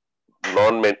the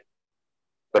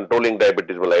non-controlling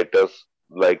diabetes mellitus,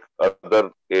 like other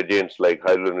agents like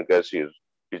hyaluronic acid,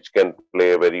 which can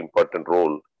play a very important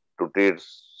role to treat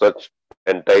such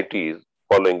entities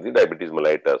following the diabetes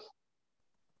mellitus.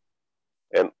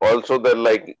 And also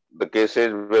like the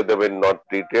cases where they were not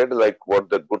treated, like what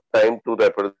the good time to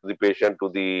refer the patient to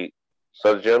the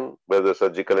surgeon, where the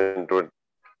surgical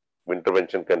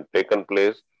intervention can take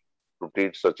place to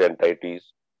treat such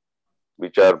entities,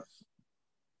 which are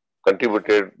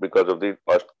contributed because of the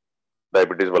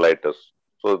diabetes mellitus.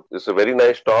 So it's a very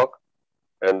nice talk,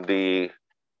 and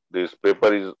this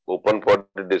paper is open for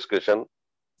the discussion.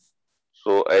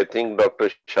 So I think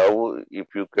Dr. Sahoo, if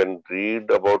you can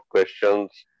read about questions.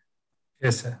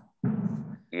 Yes, sir.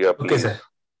 Yeah, please. Okay,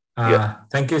 sir.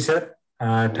 Thank you, sir.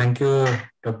 Thank you,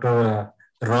 Dr.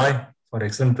 Roy, for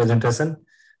excellent presentation.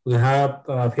 We have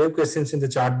a few questions in the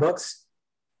chat box.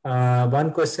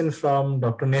 One question from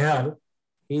Dr. Nehal.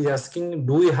 He's asking,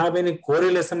 do we have any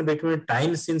correlation between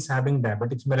time since having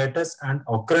diabetic mellitus and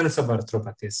occurrence of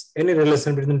arthropathies? Any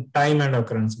relation between time and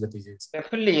occurrence of the disease?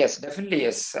 Definitely, yes. Definitely,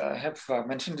 yes. I have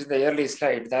mentioned in the early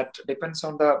slide that depends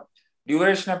on the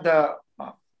duration of the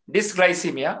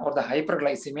dysglycemia or the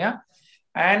hyperglycemia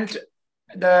and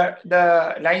the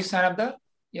lifespan of the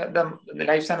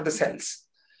lifespan of the cells.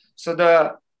 So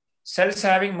the cells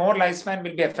having more lifespan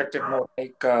will be affected more,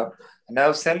 like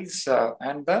nerve cells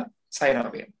and the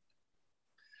synovium.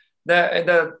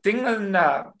 The thing in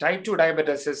type 2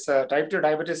 diabetes is type 2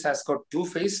 diabetes has got two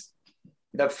phases: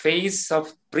 the phase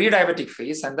of pre-diabetic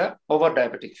phase and the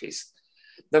over-diabetic phase.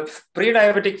 The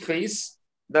pre-diabetic phase,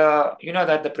 you know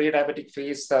that the pre-diabetic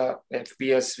phase,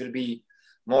 FPS will be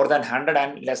more than 100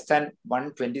 and less than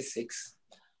 126,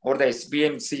 or the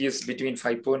SBMC is between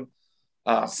 5.7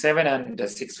 and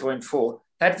 6.4.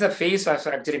 That's the phase of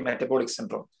actually metabolic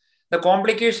syndrome. The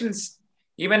complications,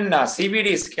 even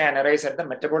CVD can arise at the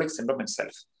metabolic syndrome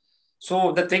itself.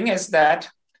 So the thing is that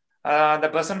the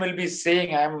person will be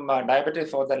saying, I'm diabetic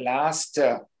for the last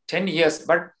 10 years,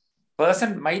 but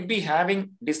person might be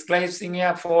having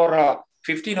dysglycemia for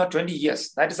 15 or 20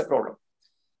 years. That is a problem.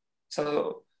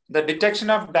 So the detection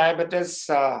of diabetes,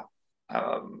 the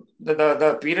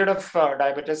period of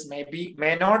diabetes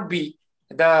may not be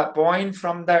the point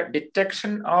from the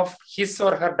detection of his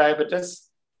or her diabetes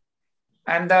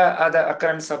and the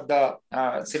occurrence of the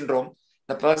syndrome.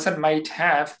 The person might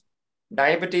have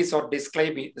diabetes or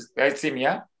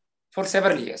dysglycemia for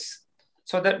several years.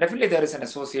 So definitely there is an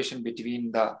association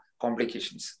between the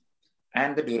complications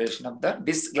and the duration of the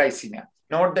dysglycemia,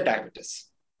 not the diabetes.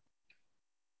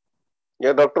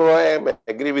 Yeah, Dr. Roy, I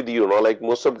agree with you. Like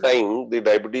most of the time, the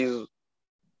diabetes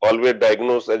always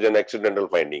diagnosed as an accidental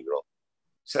finding.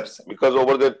 Sir. Because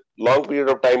over the long period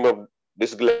of time of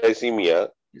dysglycemia,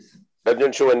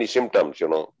 doesn't show any symptoms,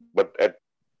 but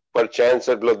per chance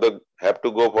that they have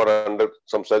to go for under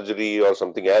some surgery or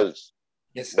something else,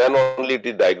 yes, then only it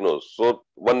is diagnosed. So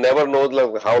one never knows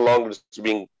like how long it's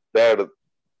being there,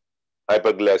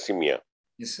 hyperglycemia.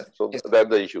 Yes, sir. So yes, that's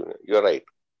the issue. You're right.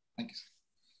 Thank you, sir.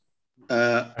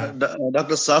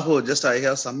 Dr. Sahoo, just I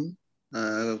have some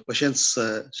questions.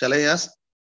 Shall I ask?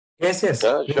 Yes.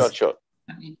 Sure.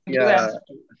 Yeah.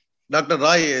 Dr.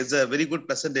 Roy, is a very good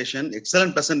presentation,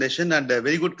 excellent presentation, and a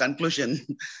very good conclusion.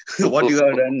 What you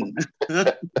have done.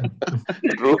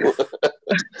 True.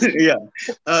 Yeah.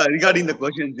 Regarding the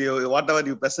questions, whatever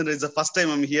you presented is the first time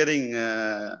I'm hearing.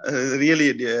 Really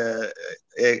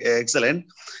excellent.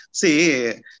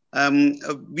 See,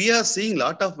 we are seeing a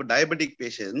lot of diabetic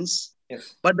patients,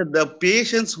 yes, but the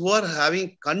patients who are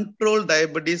having controlled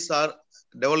diabetes are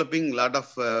developing a lot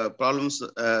of problems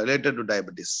related to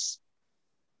diabetes.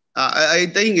 I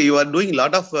think you are doing a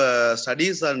lot of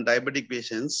studies on diabetic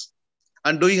patients.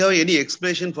 And do you have any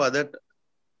explanation for that?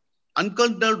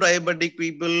 Uncontrolled diabetic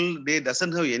people, they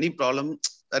doesn't have any problem.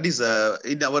 That is,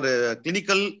 in our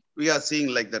clinical, we are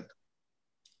seeing like that.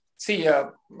 See,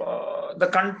 the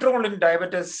control in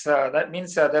diabetes, that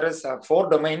means there is 4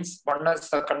 domains. One is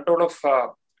the control of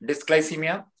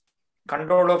dysglycemia,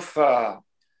 control of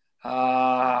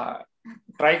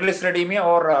triglyceridemia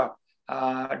or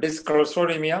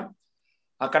dyscholesterolemia,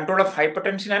 control of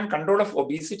hypertension, and control of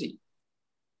obesity.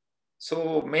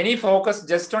 So many focus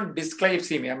just on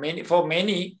dysglycemia. For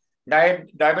many,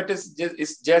 diabetes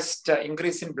is just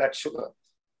increase in blood sugar.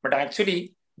 But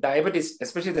actually, diabetes,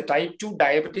 especially the type 2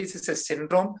 diabetes, is a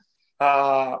syndrome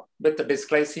with the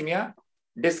dysglycemia,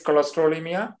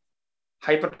 dyscholesterolemia,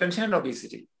 hypertension, and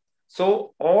obesity.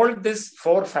 So all these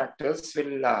 4 factors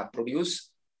will produce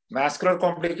vascular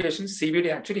complications.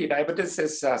 CVD, actually, diabetes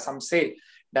is, some say,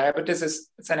 diabetes is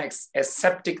an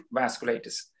aseptic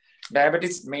vasculitis.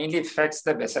 Diabetes mainly affects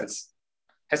the vessels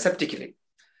aseptically.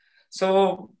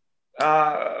 So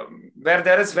where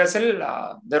there is vessel,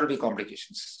 there will be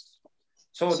complications.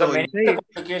 So the many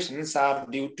complications are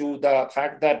due to the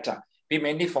fact that we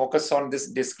mainly focus on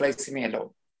this dysglycemia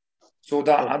alone. So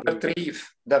the other 3,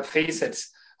 the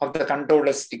facets of the control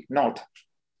is ignored.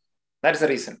 That's the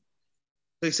reason.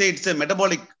 So you say it's a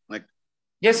metabolic, like?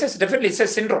 Yes, definitely. It's a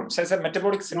syndrome. So it's a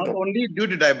metabolic syndrome. Not only due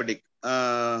to diabetic.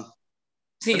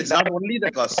 See, it's not only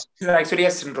the cause. It's actually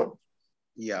a syndrome.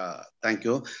 Yeah, thank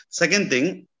you. Second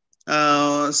thing,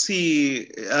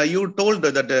 you told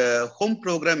that home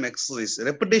program exercise,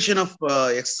 repetition of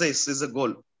exercise is a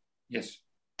goal. Yes.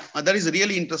 That is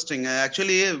really interesting.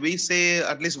 Actually, we say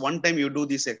at least one time you do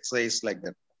this exercise like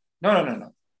that.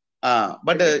 No.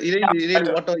 But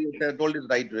really, what you told is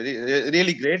right.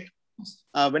 Really great.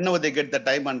 Whenever they get the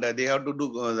time and they have to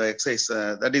do the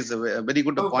exercise, that is a very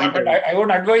good point. But I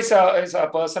would advise as a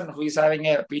person who is having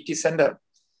a PT center.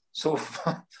 So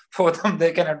for them,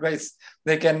 they can advise.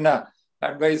 They can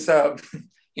advise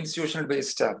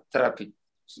institutional-based therapy.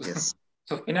 Yes.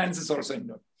 So finance is also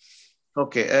involved.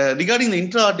 Okay. Regarding the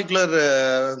intra-articular,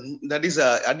 that is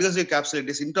adhesive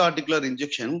capsulitis, intra-articular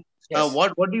injection. Yes.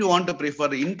 What do you want to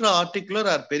prefer,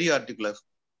 intra-articular or peri-articular?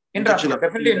 Intra-articular,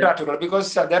 definitely intra-articular,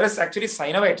 because there is actually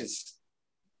synovitis.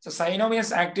 So synovium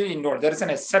is actively involved. There is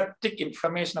an aseptic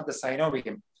inflammation of the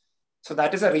synovium. So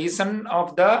that is a reason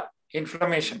of the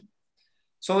inflammation.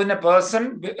 So in a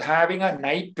person having a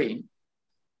night pain,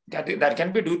 that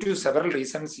can be due to several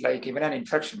reasons, like even an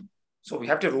infection. So we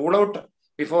have to rule out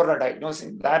before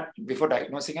diagnosing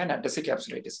an adhesive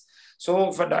capsulitis.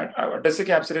 So for adhesive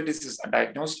capsulitis is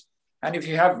diagnosed, and if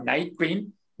you have night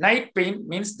pain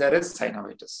means there is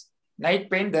synovitis. Night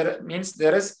pain means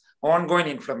there is ongoing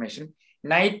inflammation.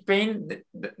 Night pain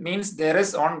means there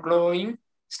is ongoing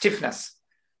stiffness.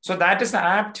 So that is the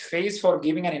apt phase for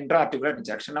giving an intra-articular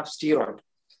injection of steroid.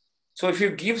 So if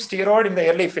you give steroid in the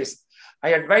early phase, I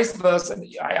advise the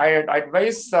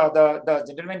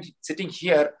gentleman sitting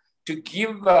here to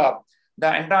give the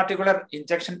intra-articular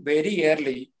injection very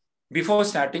early before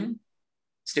starting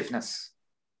stiffness.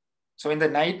 So in the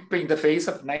night pain, the phase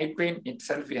of night pain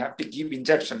itself, we have to give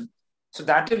injection. So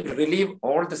that will relieve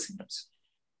all the symptoms.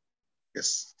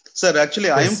 Yes. Sir,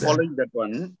 actually, I am following that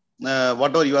one,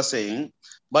 whatever you are saying.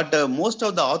 But most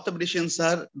of the orthopedicians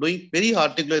are doing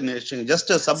peri-articular injection, just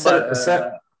a sub.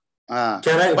 Sir, can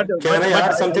I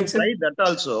add something, sir? That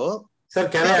also. Sir,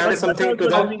 can I add something to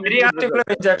that? Peri-articular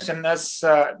injection is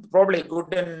probably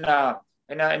good in a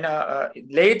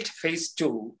late phase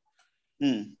 2.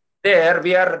 There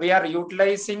we are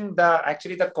utilizing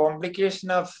the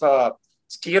complication of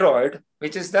steroid,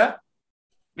 which is a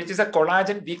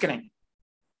collagen weakening.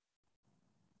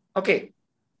 Okay.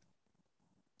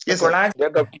 Yes, sir. Yeah,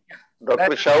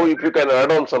 Dr. Sahoo, if you can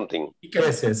add on something.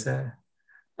 Yes.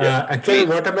 Actually,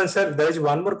 what happens, sir, there is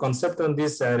one more concept on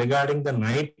this regarding the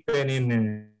night pain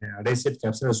in adhesive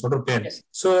capsular shoulder pain. Yes.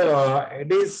 So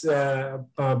it is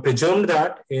presumed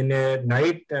that in a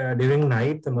night, during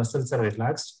night, the muscles are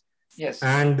relaxed. Yes.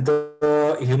 And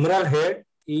the humeral head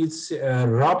is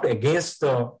rubbed against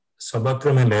the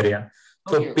subacromial area.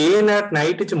 So pain at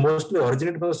night is mostly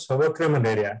originated from the subacromial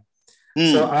area.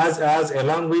 So as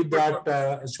along with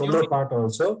that shoulder part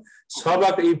also,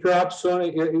 if you have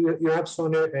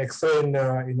shown an X-ray in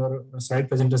your slide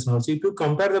presentation also. If you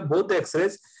compare both the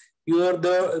X-rays,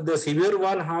 the severe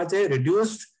one has a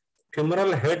reduced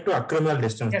femoral head to acromial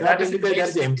distance. That indicates there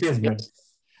is impingement.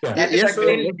 Yes,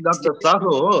 Dr.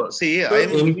 Sahoo. See,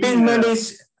 impingement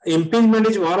is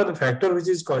one of the factors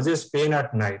which causes pain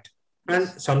at night. And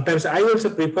sometimes I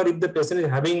also prefer if the patient is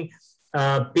having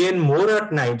pain more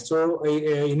at night. So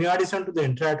in addition to the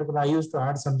intra-articular, I used to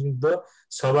add something to the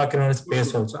subacromial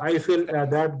space also. I feel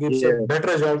that gives a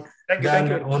better result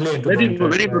than only into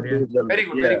very good. Very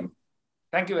good.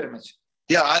 Thank you very much.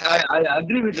 Yeah, I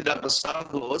agree with Dr.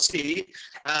 Sahoo. See,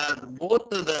 both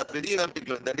the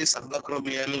peri-articular, that is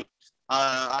subacromial,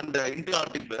 and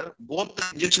intra-articular, both the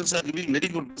injections are giving very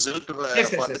good result for the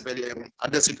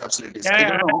adhesive capsulitis.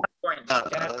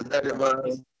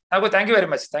 Thank you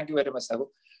very much. Sahoo.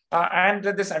 And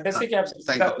this adhesive capsulitis,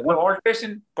 the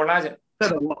alteration collagen.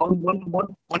 Sir,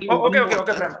 Okay.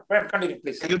 Prem, continue,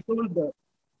 please. You told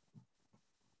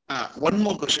one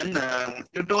more question.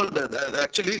 You told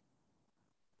actually.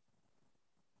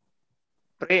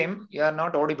 Prem, you are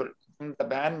not audible. Your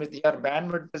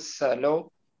bandwidth is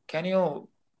low. Can you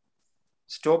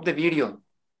stop the video?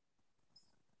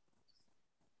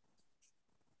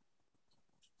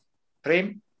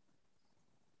 Prem?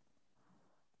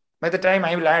 By the time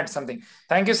I will add something.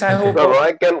 Thank you, Sahoo.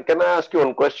 No, can I ask you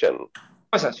one question?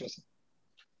 Sure.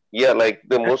 Yeah, like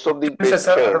most of the patients,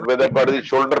 whether part of the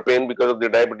shoulder pain because of the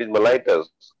diabetes mellitus,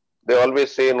 they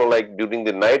always say, like during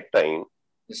the night time,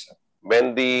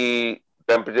 when the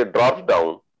temperature drops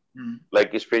down,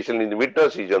 like especially in the winter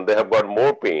season, they have got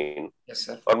more pain. Yes,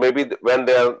 sir. Or maybe when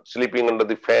they are sleeping under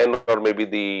the fan or maybe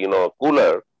the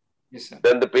cooler,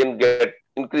 then the pain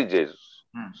increases.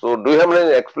 So do you have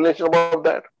any explanation about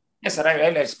that? Yes, sir.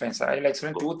 I'll explain, sir. I'll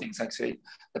explain two things actually.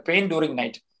 The pain during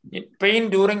night. Pain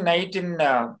during night in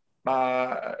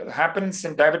happens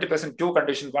in diabetic person, two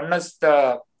conditions. One is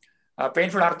the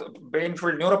painful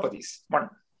neuropathies. One.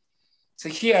 So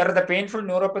here, the painful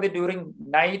neuropathy during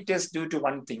night is due to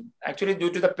one thing, actually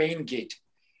due to the pain gate.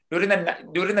 During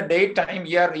the daytime,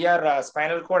 your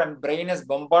spinal cord and brain is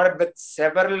bombarded with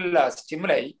several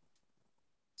stimuli.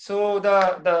 So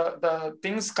the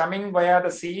things coming via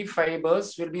the C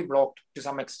fibers will be blocked to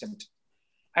some extent.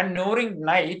 And during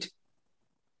night,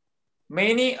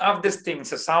 many of these things,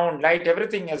 the sound, light,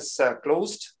 everything is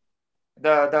closed.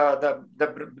 The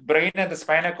brain and the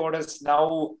spinal cord is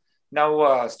now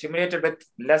stimulated with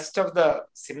less of the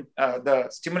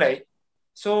stimuli.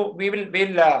 So we will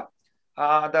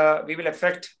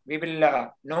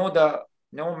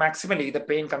know maximally the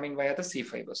pain coming via the C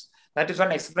fibers. That is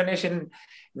one explanation.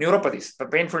 Neuropathies, the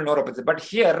painful neuropathy. But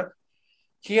here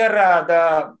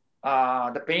the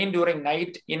pain during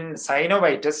night in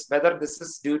synovitis, whether this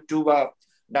is due to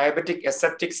diabetic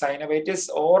aseptic synovitis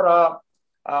or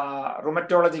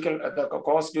rheumatological, the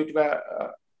cause due to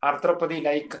arthropathy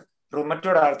like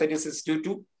rheumatoid arthritis is due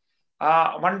to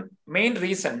one main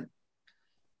reason.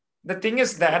 The thing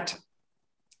is that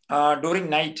during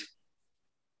night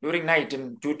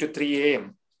in 2 to 3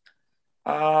 a.m.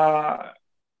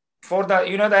 For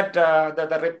the,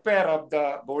 the repair of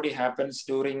the body happens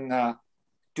during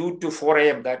 2 to 4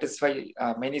 a.m. That is why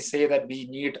many say that we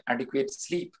need adequate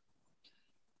sleep.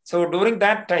 So during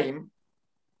that time,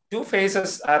 two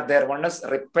phases are there. One is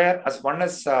repair, as one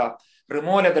is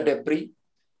removal of the debris,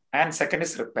 and second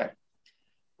is repair.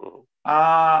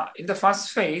 In the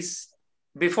first phase,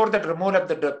 before that removal of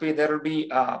the debris, there will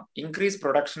be increased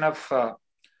production of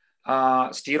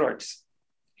steroids.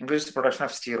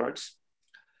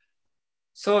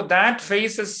 So that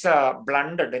phase is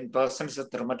blunted in persons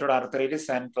with rheumatoid arthritis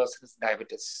and persons with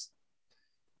diabetes.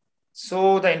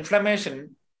 So the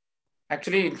inflammation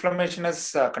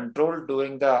is controlled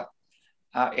during the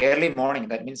early morning.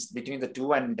 That means between the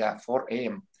 2 and 4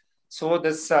 a.m. So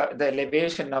this the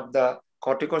elevation of the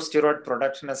corticosteroid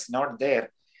production is not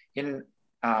there in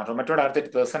rheumatoid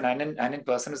arthritis person and in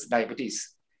persons with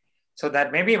diabetes. So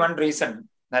that may be one reason.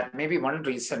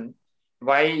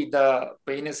 Why the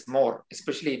pain is more,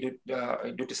 especially due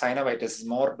to synovitis,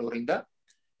 more during the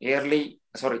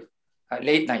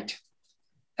late night.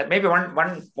 That may be one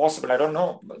possible. I don't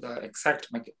know the exact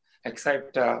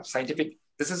scientific.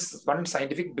 This is one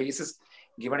scientific basis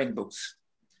given in books.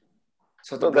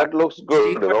 So that looks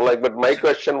good, but my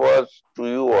question was to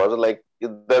you was is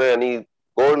there any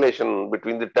correlation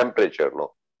between the temperature?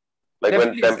 No, like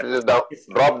definitely, when temperature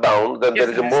drop down, then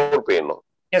there is more pain. No.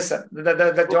 Yes, sir.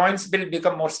 The joints will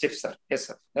become more stiff, sir. Yes,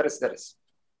 sir. There is.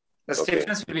 The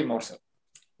stiffness will be more, sir,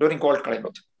 during cold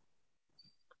climate.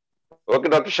 Okay,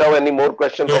 Dr. Shah, any more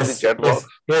questions from the chat box?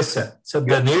 Yes, sir. So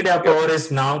the need of power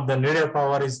is now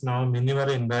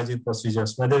minimally invasive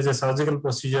procedures, whether it's a surgical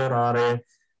procedure or a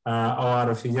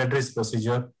Physiatrist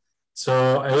procedure.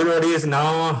 So everybody is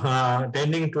now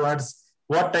tending towards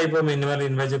what type of minimally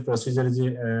invasive procedure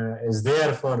is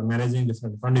there for managing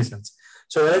different conditions.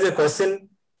 So there is a question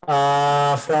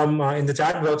from in the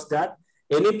chat box that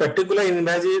any particular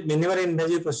minimally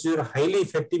invasive procedure highly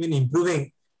effective in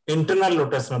improving internal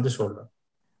rotation of the shoulder.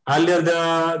 Earlier,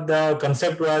 the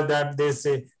concept was that this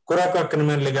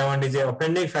coracoacromial ligament is a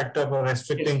offending factor for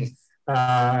restricting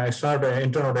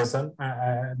internal rotation.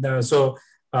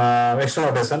 External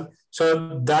rotation.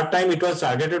 So that time it was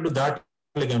targeted to that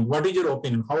ligament. What is your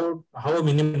opinion? How a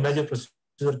minimally invasive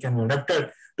procedure can be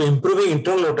adapted to improving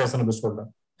internal rotation of the shoulder?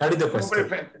 That is the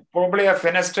question. Probably a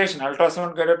fenestration,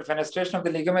 ultrasound guided fenestration of the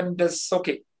ligament is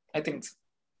okay, I think so.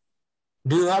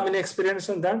 Do you have any experience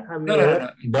on that? Have you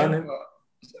ever done it?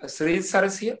 Sri sir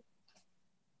is here.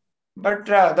 But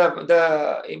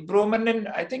the improvement in,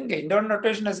 I think, internal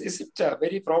rotation is it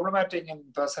very problematic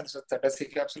in persons with adhesive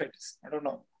capsulitis? I don't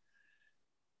know.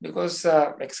 Because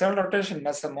external rotation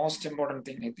is the most important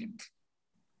thing, I think.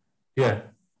 Yeah,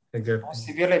 exactly. Most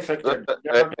severely affected.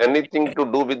 Anything to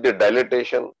do with the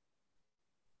dilatation?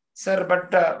 Sir,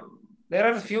 but there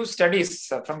are a few studies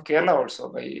from Kerala also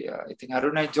by, I think,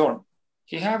 Arunai John.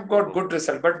 He have got good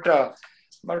result, but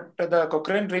the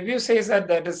Cochrane review says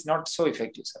that is not so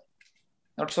effective, sir.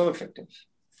 Not so effective.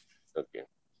 Okay.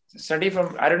 Study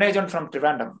from Arunai John from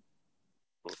Trivandrum,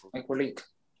 my colleague.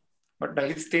 But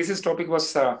his thesis topic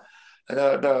was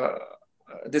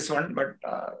this one, but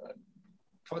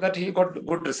for that he got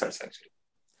good results actually.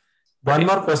 One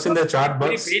more question in the chat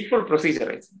box. Very painful procedure,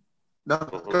 I think.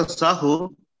 Dr.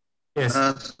 Sahoo. Yes.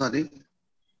 Sorry.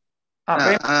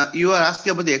 You are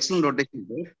asking about the external rotation,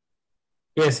 right?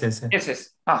 Yes. Yes.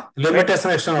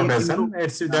 Limitation external rotation.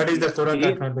 That is the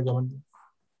thoracoacromial ligament.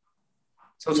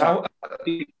 So now,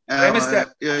 I have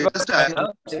studied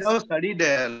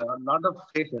a lot of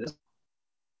cases.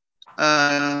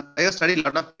 I have studied a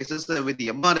lot of cases with the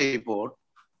MRI report.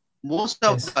 Most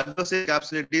of the adverse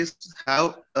capsulitis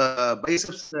have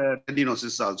biceps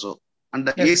tendinosis also, and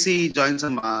the AC joints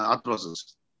and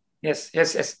arthrosis. Yes.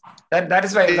 That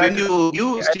is why when you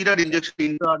give steroid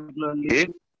injection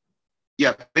intra-articularly,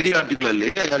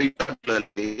 periarticularly or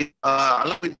intra-articularly,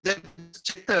 along with that,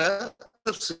 check the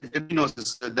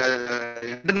tendinosis, the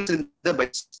in the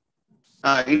biceps,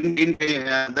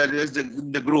 that is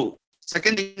the groove.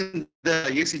 Second thing,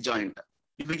 the AC joint.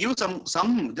 If you give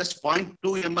some just 0.2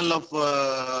 ml of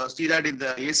steroid in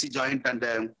the AC joint and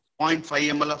 0.5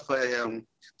 ml of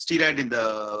steroid in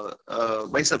the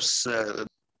biceps.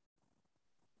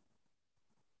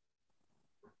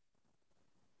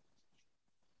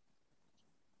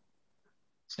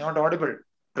 It's not audible.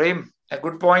 Prem, a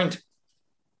good point.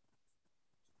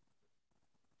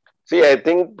 See, I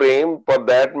think, Prem, for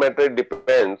that matter, it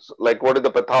depends, like what is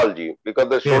the pathology, because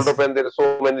the shoulder pain, there are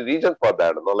so many reasons for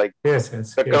that, you know, like there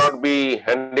cannot be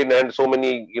hand in hand so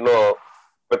many, you know,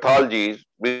 pathologies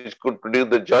which could produce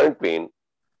the joint pain.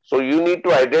 So you need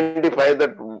to identify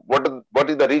that what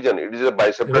is the reason. It is a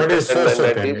biceps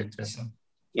tendinitis,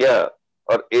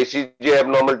 or ACG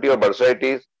abnormality or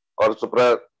bursitis or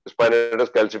supraspinatus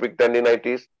calcific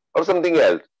tendinitis or something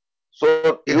else.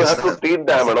 So you have to treat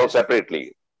them, you know,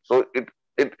 separately. So it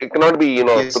cannot be, you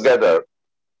know, together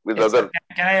with other.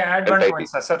 Can I add one point,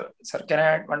 sir? Sir, can I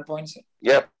add one point, sir?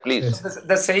 Yeah, please.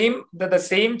 The same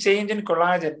change in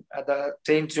collagen, the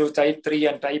change to type 3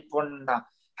 and type 1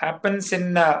 happens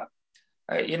in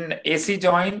AC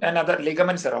joint and other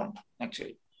ligaments around,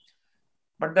 actually.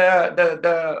 But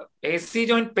the AC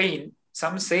joint pain,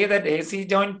 some say that AC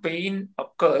joint pain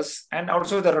occurs, and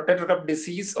also the rotator cuff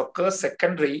disease occurs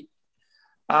secondary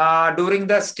during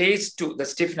the stage 2, the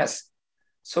stiffness.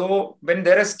 So when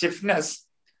there is stiffness,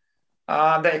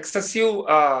 the excessive,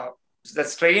 the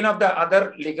strain of the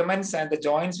other ligaments and the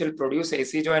joints will produce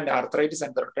AC joint arthritis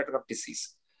and the rotator cuff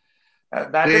disease.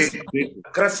 That is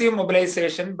aggressive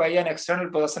mobilization by an external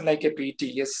person like a PT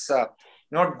is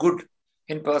not good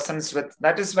in persons with,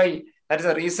 that is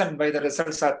the reason why the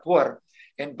results are poor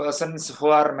in persons who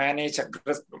are managed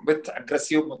with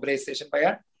aggressive mobilization by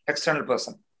an external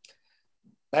person.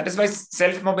 That is why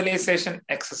self-mobilization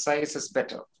exercise is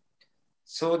better.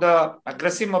 So the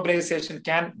aggressive mobilization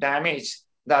can damage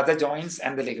the other joints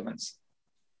and the ligaments.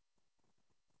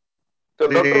 So,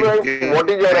 Dr. Rai, what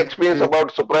is your experience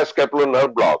about suprascapular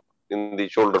nerve block in the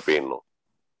shoulder pain? No?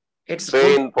 It's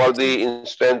say good. For the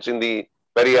instance in the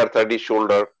periarthritis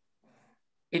shoulder.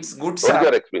 It's good, sir. What is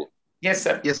your experience? Yes,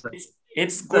 sir. Yes, sir.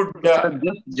 It's good.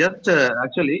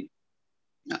 Actually,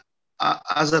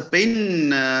 as a pain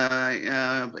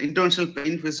interventional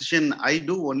pain physician, I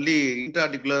do only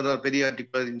intra-articular or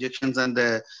periarticular injections and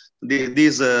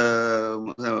these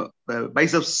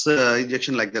biceps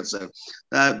injection like that, sir.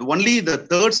 Only the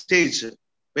third stage,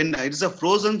 when it is a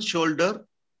frozen shoulder,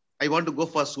 I want to go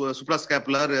for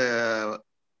suprascapular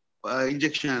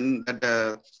injection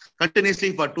that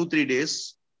continuously for 2-3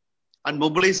 days and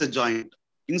mobilize the joint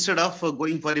instead of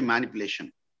going for a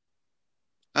manipulation.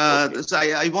 So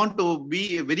I want to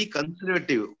be very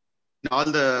conservative in all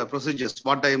the procedures,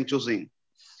 what I am choosing.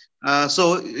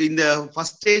 So in the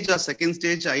first stage or second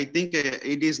stage, I think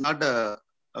it is not a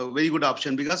very good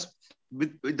option, because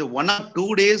with the 1 or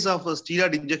 2 days of a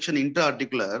steroid injection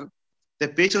intra-articular, the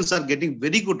patients are getting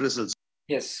very good results.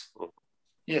 Yes.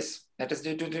 Yes. That is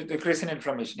due to the decrease in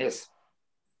inflammation. Yes.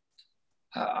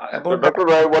 About Dr.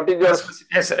 Rai, what is your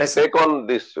take on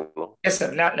this? Yes,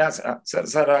 sir.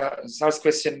 Sir's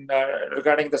question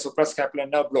regarding the suprascapular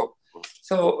nerve block.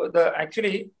 So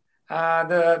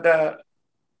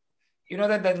you know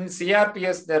that in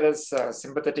CRPS there is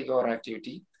sympathetic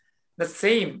overactivity. The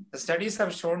studies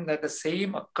have shown that the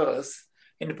same occurs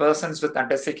in persons with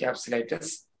undersea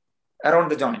capsulitis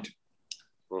around the joint.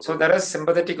 So there is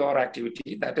sympathetic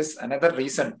overactivity. That is another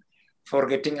reason for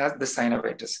getting us the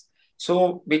synovitis.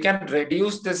 So we can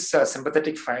reduce this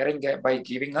sympathetic firing by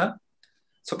giving a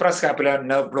suprascapular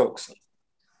nerve block. Sir.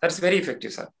 That's very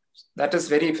effective, sir. That is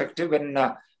very effective when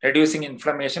reducing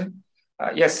inflammation.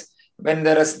 Yes, when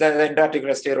there is the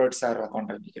intra-articular steroids are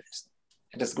contraindicated.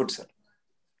 It is good, sir.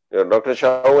 Yeah, Dr.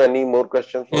 Sahoo, any more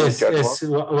questions? Yes.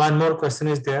 One more question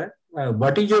is there.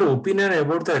 What is your opinion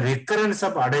about the recurrence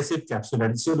of adhesive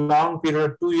capsulitis? So long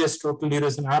period, 2 years total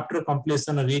duration after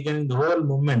completion of regaining the whole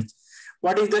movement.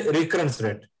 What is the recurrence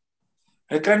rate?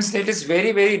 Recurrence rate is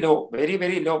very, very low, very,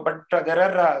 very low. But there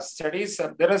are studies,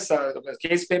 there is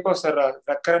case papers for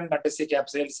recurrent adhesive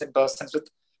capsulitis in persons with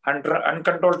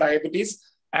uncontrolled diabetes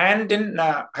and in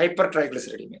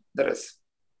hypertriglyceridemia. There is.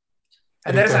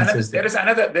 And there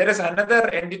is another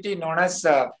entity known as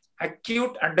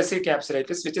acute adhesive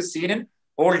capsulitis, which is seen in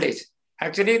old age.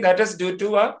 Actually, that is due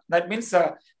to that means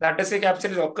the adhesive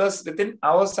capsulitis occurs within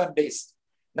hours or days.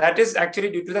 That is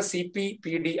actually due to the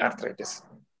CPPD arthritis.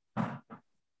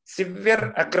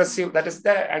 Severe aggressive, that is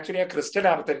actually a crystal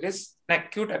arthritis, an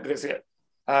acute aggressive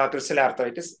crystal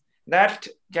arthritis. That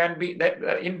can be,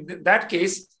 in that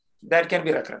case, that can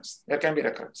be recurrence. There can be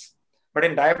recurrence. But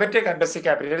in diabetic adhesive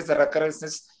capsulitis, the recurrence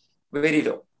is very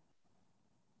low.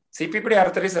 CPPD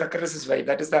arthritis recurrence is high.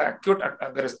 That is the acute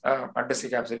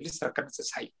adhesive capsulitis, recurrence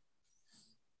is high.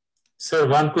 So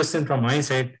one question from my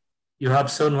side. You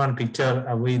have shown one picture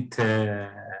with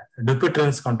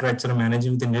Dupuytren's contracture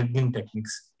managing with the netting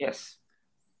techniques. Yes.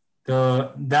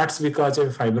 So that's because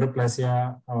of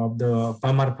fibroplasia of the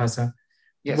palmar fossa.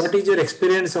 Yes. What is your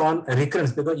experience on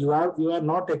recurrence? Because you are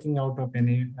not taking out of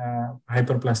any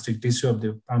hyperplastic tissue of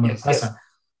the palmar fossa.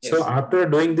 Yes. So after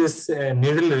doing this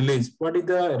needle release, what is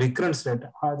the recurrence rate?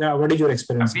 What is your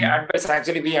experience? We advise.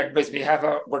 We have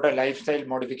got a lifestyle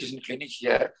modification clinic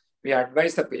here. We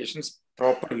advise the patients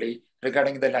properly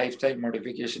regarding the lifestyle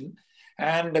modification,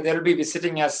 and they will be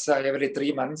visiting us every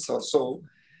 3 months or so.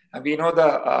 And we know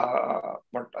their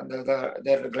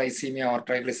glycemia or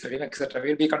triglyceridemia, etc.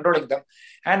 We'll be controlling them,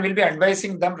 and we'll be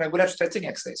advising them regular stretching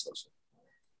exercise also.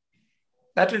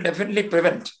 That will definitely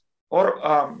prevent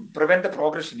the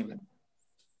progression even.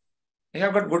 We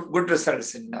have got good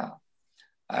results in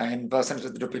persons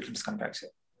with Dupuytren's contracture.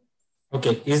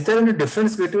 Okay. Is there any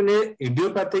difference between a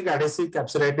idiopathic adhesive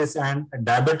capsulitis and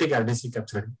diabetic adhesive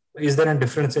capsulitis? Is there a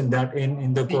difference in that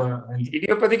in the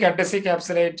idiopathic adhesive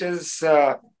capsulitis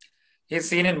is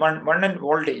seen in one in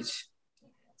old age.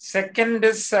 Second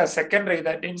is secondary,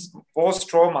 that means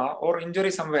post-trauma or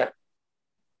injury somewhere.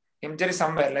 Injury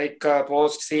somewhere like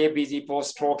post-CABG,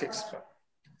 post-stroke, etc.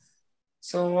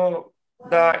 So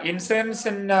the incidence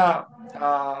in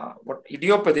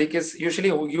idiopathic is usually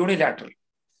unilateral.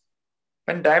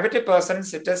 When diabetic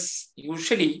persons, it is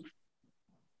usually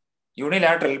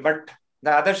unilateral, but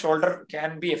the other shoulder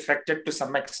can be affected to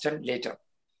some extent later.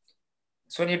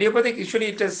 So in idiopathic, usually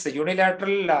it is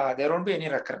unilateral, there won't be any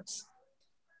recurrence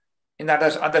in the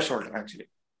other shoulder actually.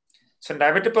 So in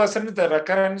diabetic person, the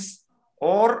recurrence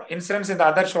or incidence in the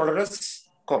other shoulder is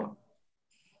common.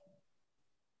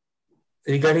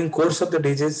 Regarding course of the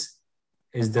disease,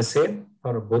 is the same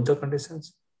for both the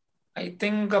conditions? I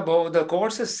think about the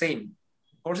course is same.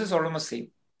 Course is almost same.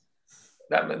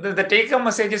 The take-home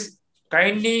message is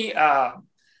kindly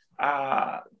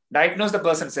diagnose the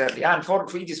person early. And for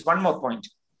just one more point.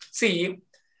 See,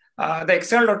 the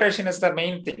external rotation is the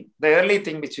main thing, the early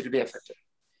thing which will be affected.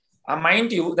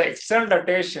 Mind you, the external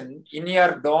rotation in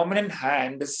your dominant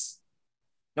hand is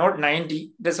not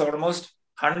 90, it is almost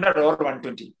 100 or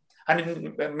 120. And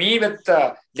in me with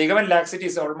ligament laxity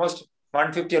is almost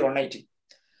 150 or 180.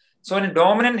 So in a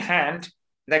dominant hand,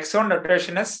 the external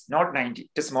rotation is not 90, it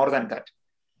is more than that.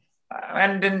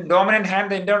 And in dominant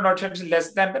hand, the internal rotation is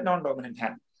less than the non-dominant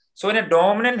hand. So in a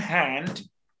dominant hand,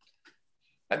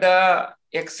 the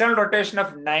external rotation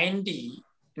of 90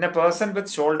 in a person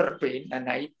with shoulder pain and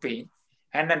night pain,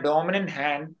 and a dominant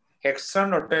hand,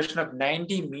 external rotation of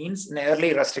 90 means an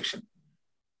early restriction.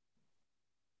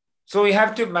 So we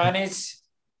have to manage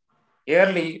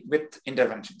early with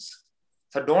interventions.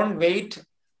 So don't wait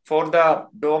for the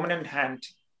dominant hand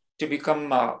to become,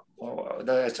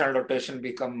 the external rotation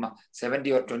become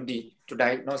 70 or 20 to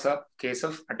diagnose a case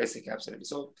of adhesive capsulitis.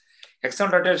 So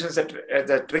external rotation is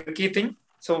a tricky thing.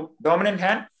 So dominant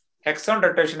hand, external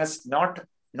rotation is not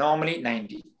normally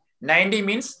 90. 90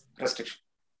 means restriction.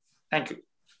 Thank you.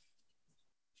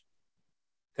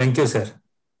 Thank you, sir.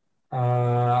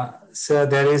 Sir,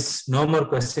 there is no more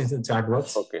questions in chat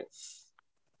box. Okay.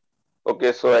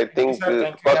 Okay, so I think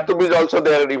Kaustubh is also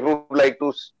there. If you would like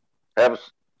to have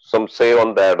some say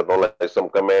on that, or like some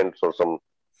comments or some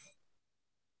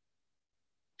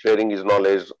sharing his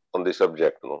knowledge on the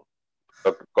subject. No?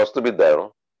 Dr. Kaustubh is there.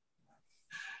 No?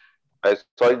 I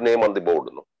saw his name on the board.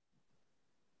 No?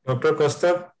 Dr.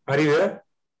 Kaustubh, are you here?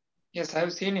 Yes, I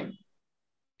have seen him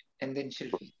in the initial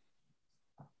field.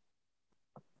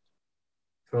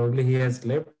 Probably he has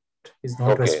left. He's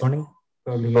not responding.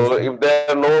 Probably so if there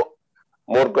are no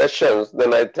more questions,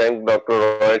 then I thank Dr.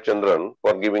 Roy Chandran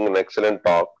for giving an excellent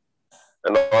talk.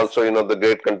 And also, the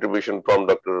great contribution from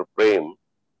Dr. Prem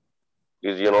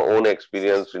is, own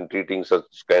experience in treating such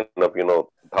kind of,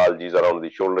 pathologies around the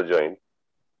shoulder joint.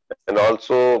 And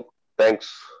also,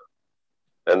 thanks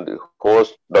and the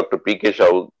host, Dr. P.K.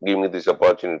 Sahoo, giving me this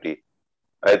opportunity.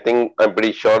 I'm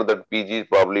pretty sure that PG is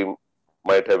probably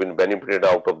might have been benefited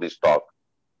out of this talk.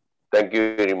 Thank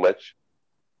you very much,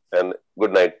 and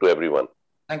good night to everyone.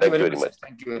 Thank you very much.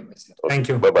 Thank you very much, sir. Okay. Thank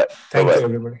you. Bye-bye. Thank Bye-bye. you,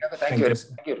 everybody. Thank you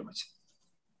very much.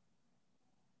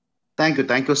 Thank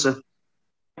you, sir.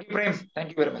 Thank you, Prem. Thank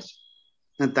you very much.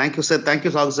 And thank you, sir. Thank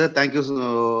you, Sahoo, sir. Thank you,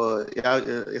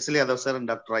 Yadav, sir, and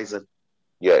Dr. Rai, sir.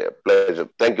 Yeah, pleasure.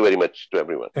 Thank you very much to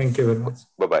everyone. Thank you very much.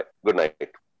 Bye-bye. Good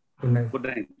night. Good night. Good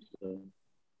night.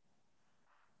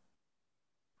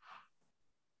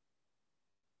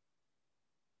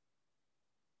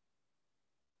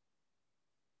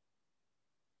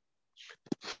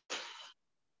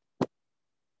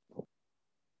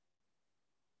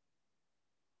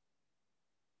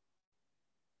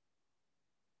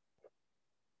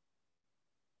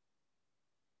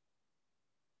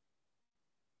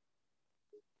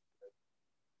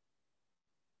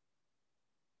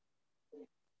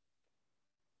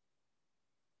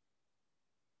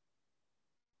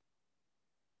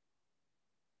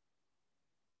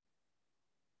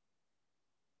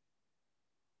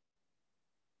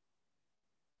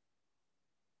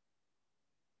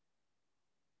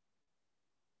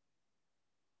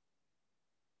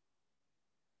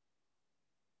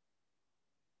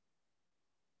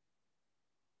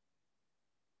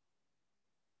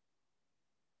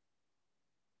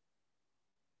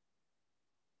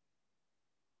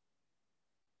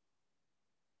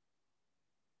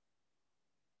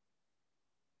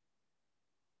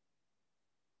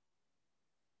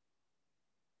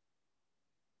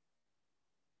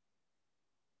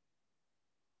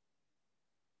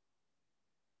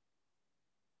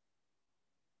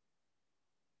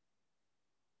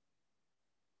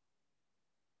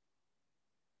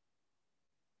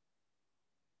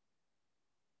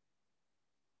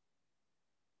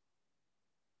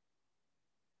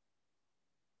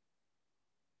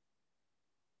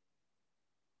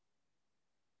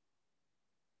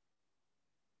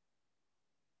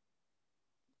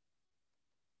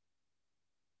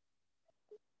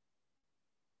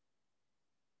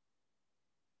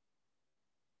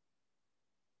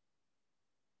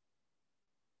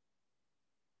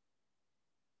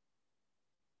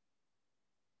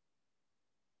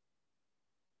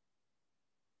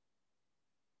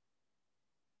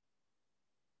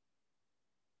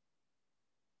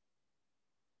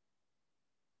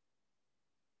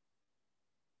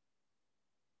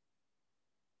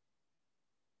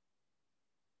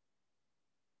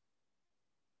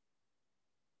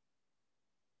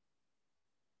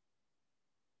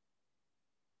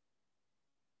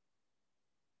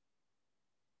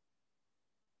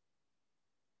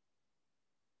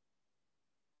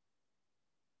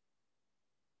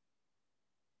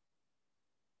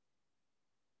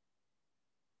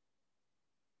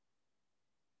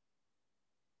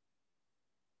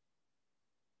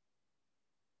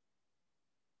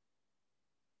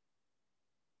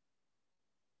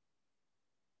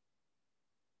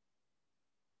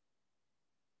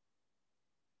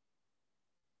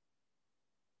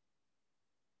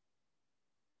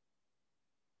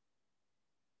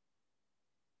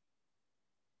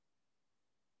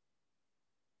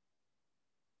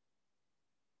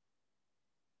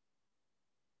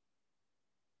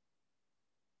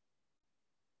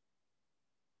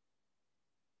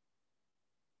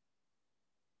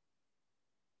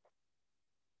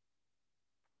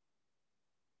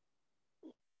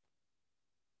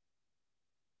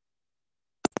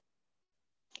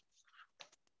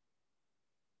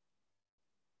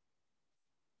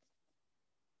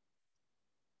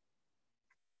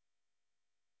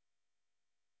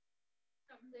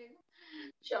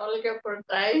 Shawl क्या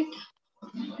पड़ता है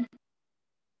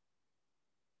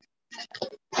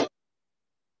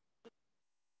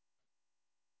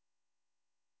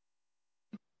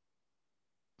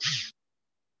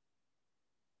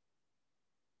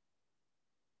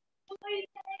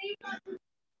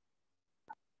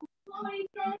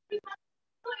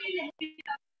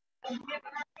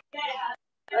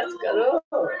बस करो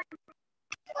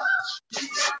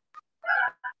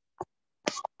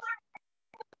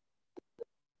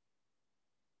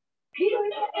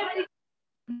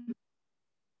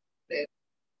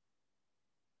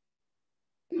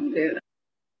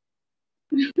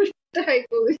try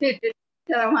को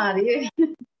शर्म आ रही है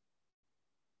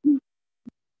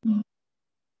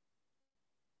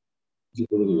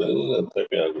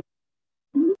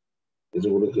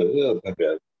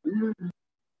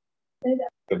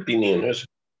करती नहीं है ना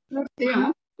करती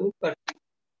हूँ ऊपर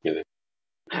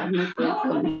मैं कोई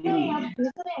कमी नहीं है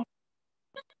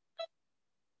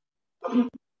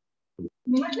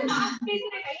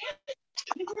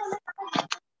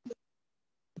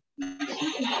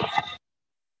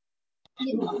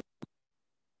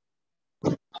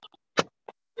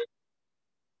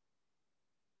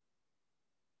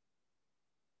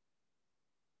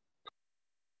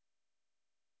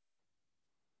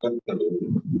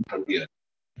ठंडी है।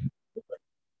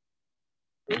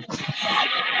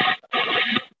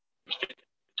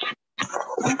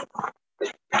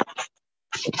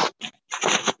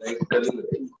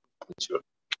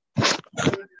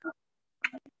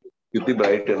 कितनी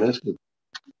ब्राइट है ना इसकी।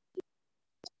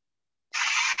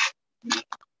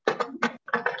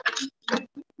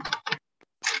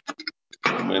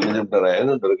 मैंने जब डराया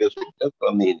ना, डर के सोचा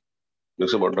कम नहीं,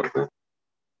 जैसे बहुत डरते हैं।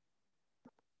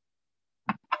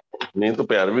 नहीं तो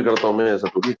प्यार भी करता हूँ मैं, ऐसा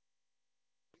थोड़ी।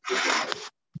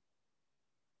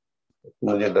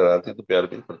 मुझे डराती तो प्यार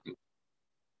भी करती हूँ,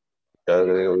 प्यार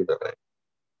करेगा वही डर है।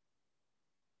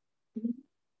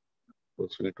 तो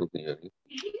स्वीट होती है,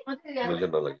 मुझे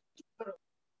ना लगे।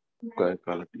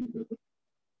 काला टीका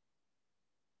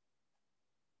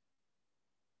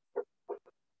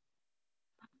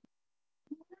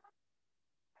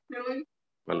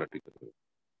काला टीका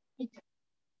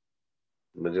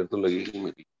नजर तो लगेगी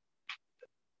मेरी।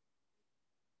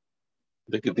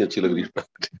 देख कितनी अच्छी लग रही है।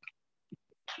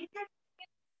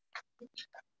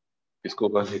 इसको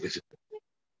कहा लेके चलते।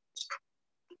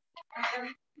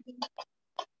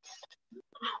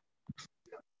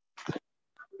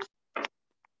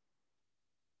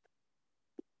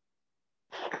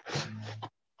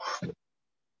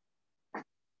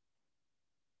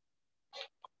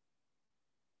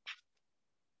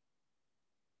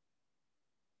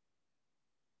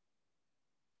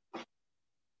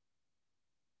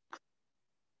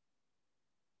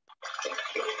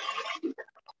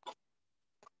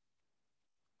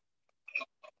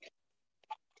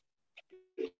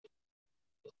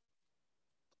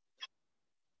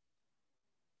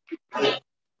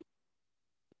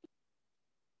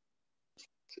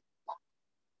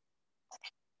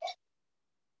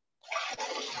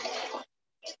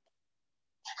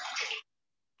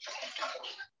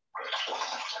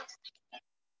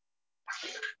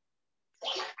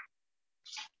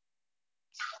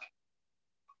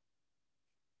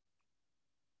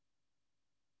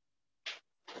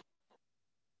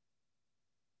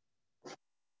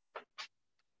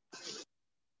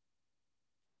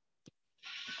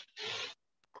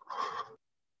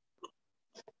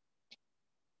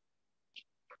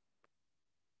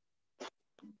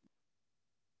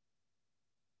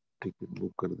 टिकट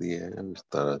बुक कर दिया है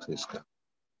विस्तारा से। इसका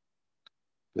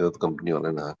ये तो कंपनी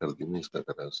वाले ने कर दी, नहीं इसका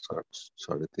करा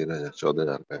 13,500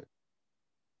 14,000 का है।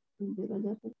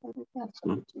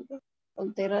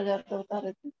 13,000 तो बता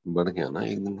रहे थे। बढ़ गया ना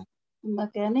एक दिन। मैं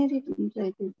कह नहीं रही तुमसे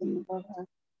एक दिन बढ़ रहा है।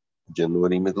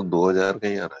 जनवरी में तो 2,000 का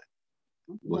ही आ रहा है।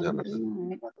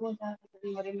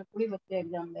 जनवरी में थोड़ी बच्चे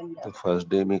एग्जाम देने जाते। तो फर्स्ट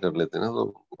डे में कर लेते ना तो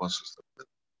बहुत सस्ता।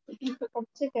 लेकिन तो कब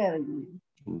से कह रही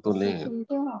हूँ तो ले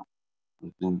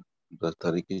 10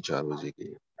 तारीख की 4 बजे की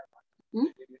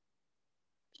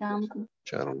शाम को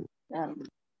 4 बजे 4 बजे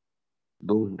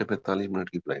 2 घंटे 45 मिनट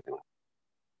की फ्लाइट है,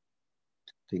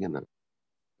 ठीक है ना।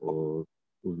 और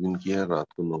उस दिन की है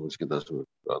रात को 9:10,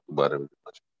 रात को 12 बजे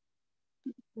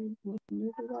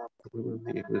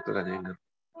 1 बजे तक आ जाएंगे।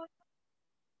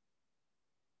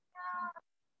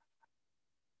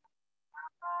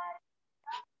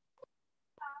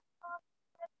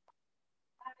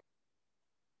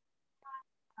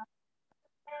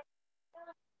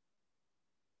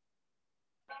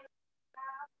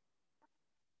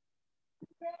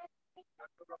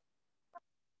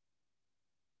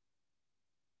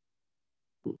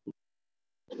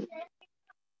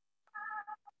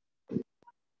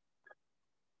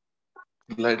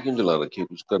 लाइट क्यों जला रखी है?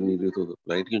 कुछ कर नहीं रही तो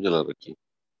लाइट क्यों जला रखी है?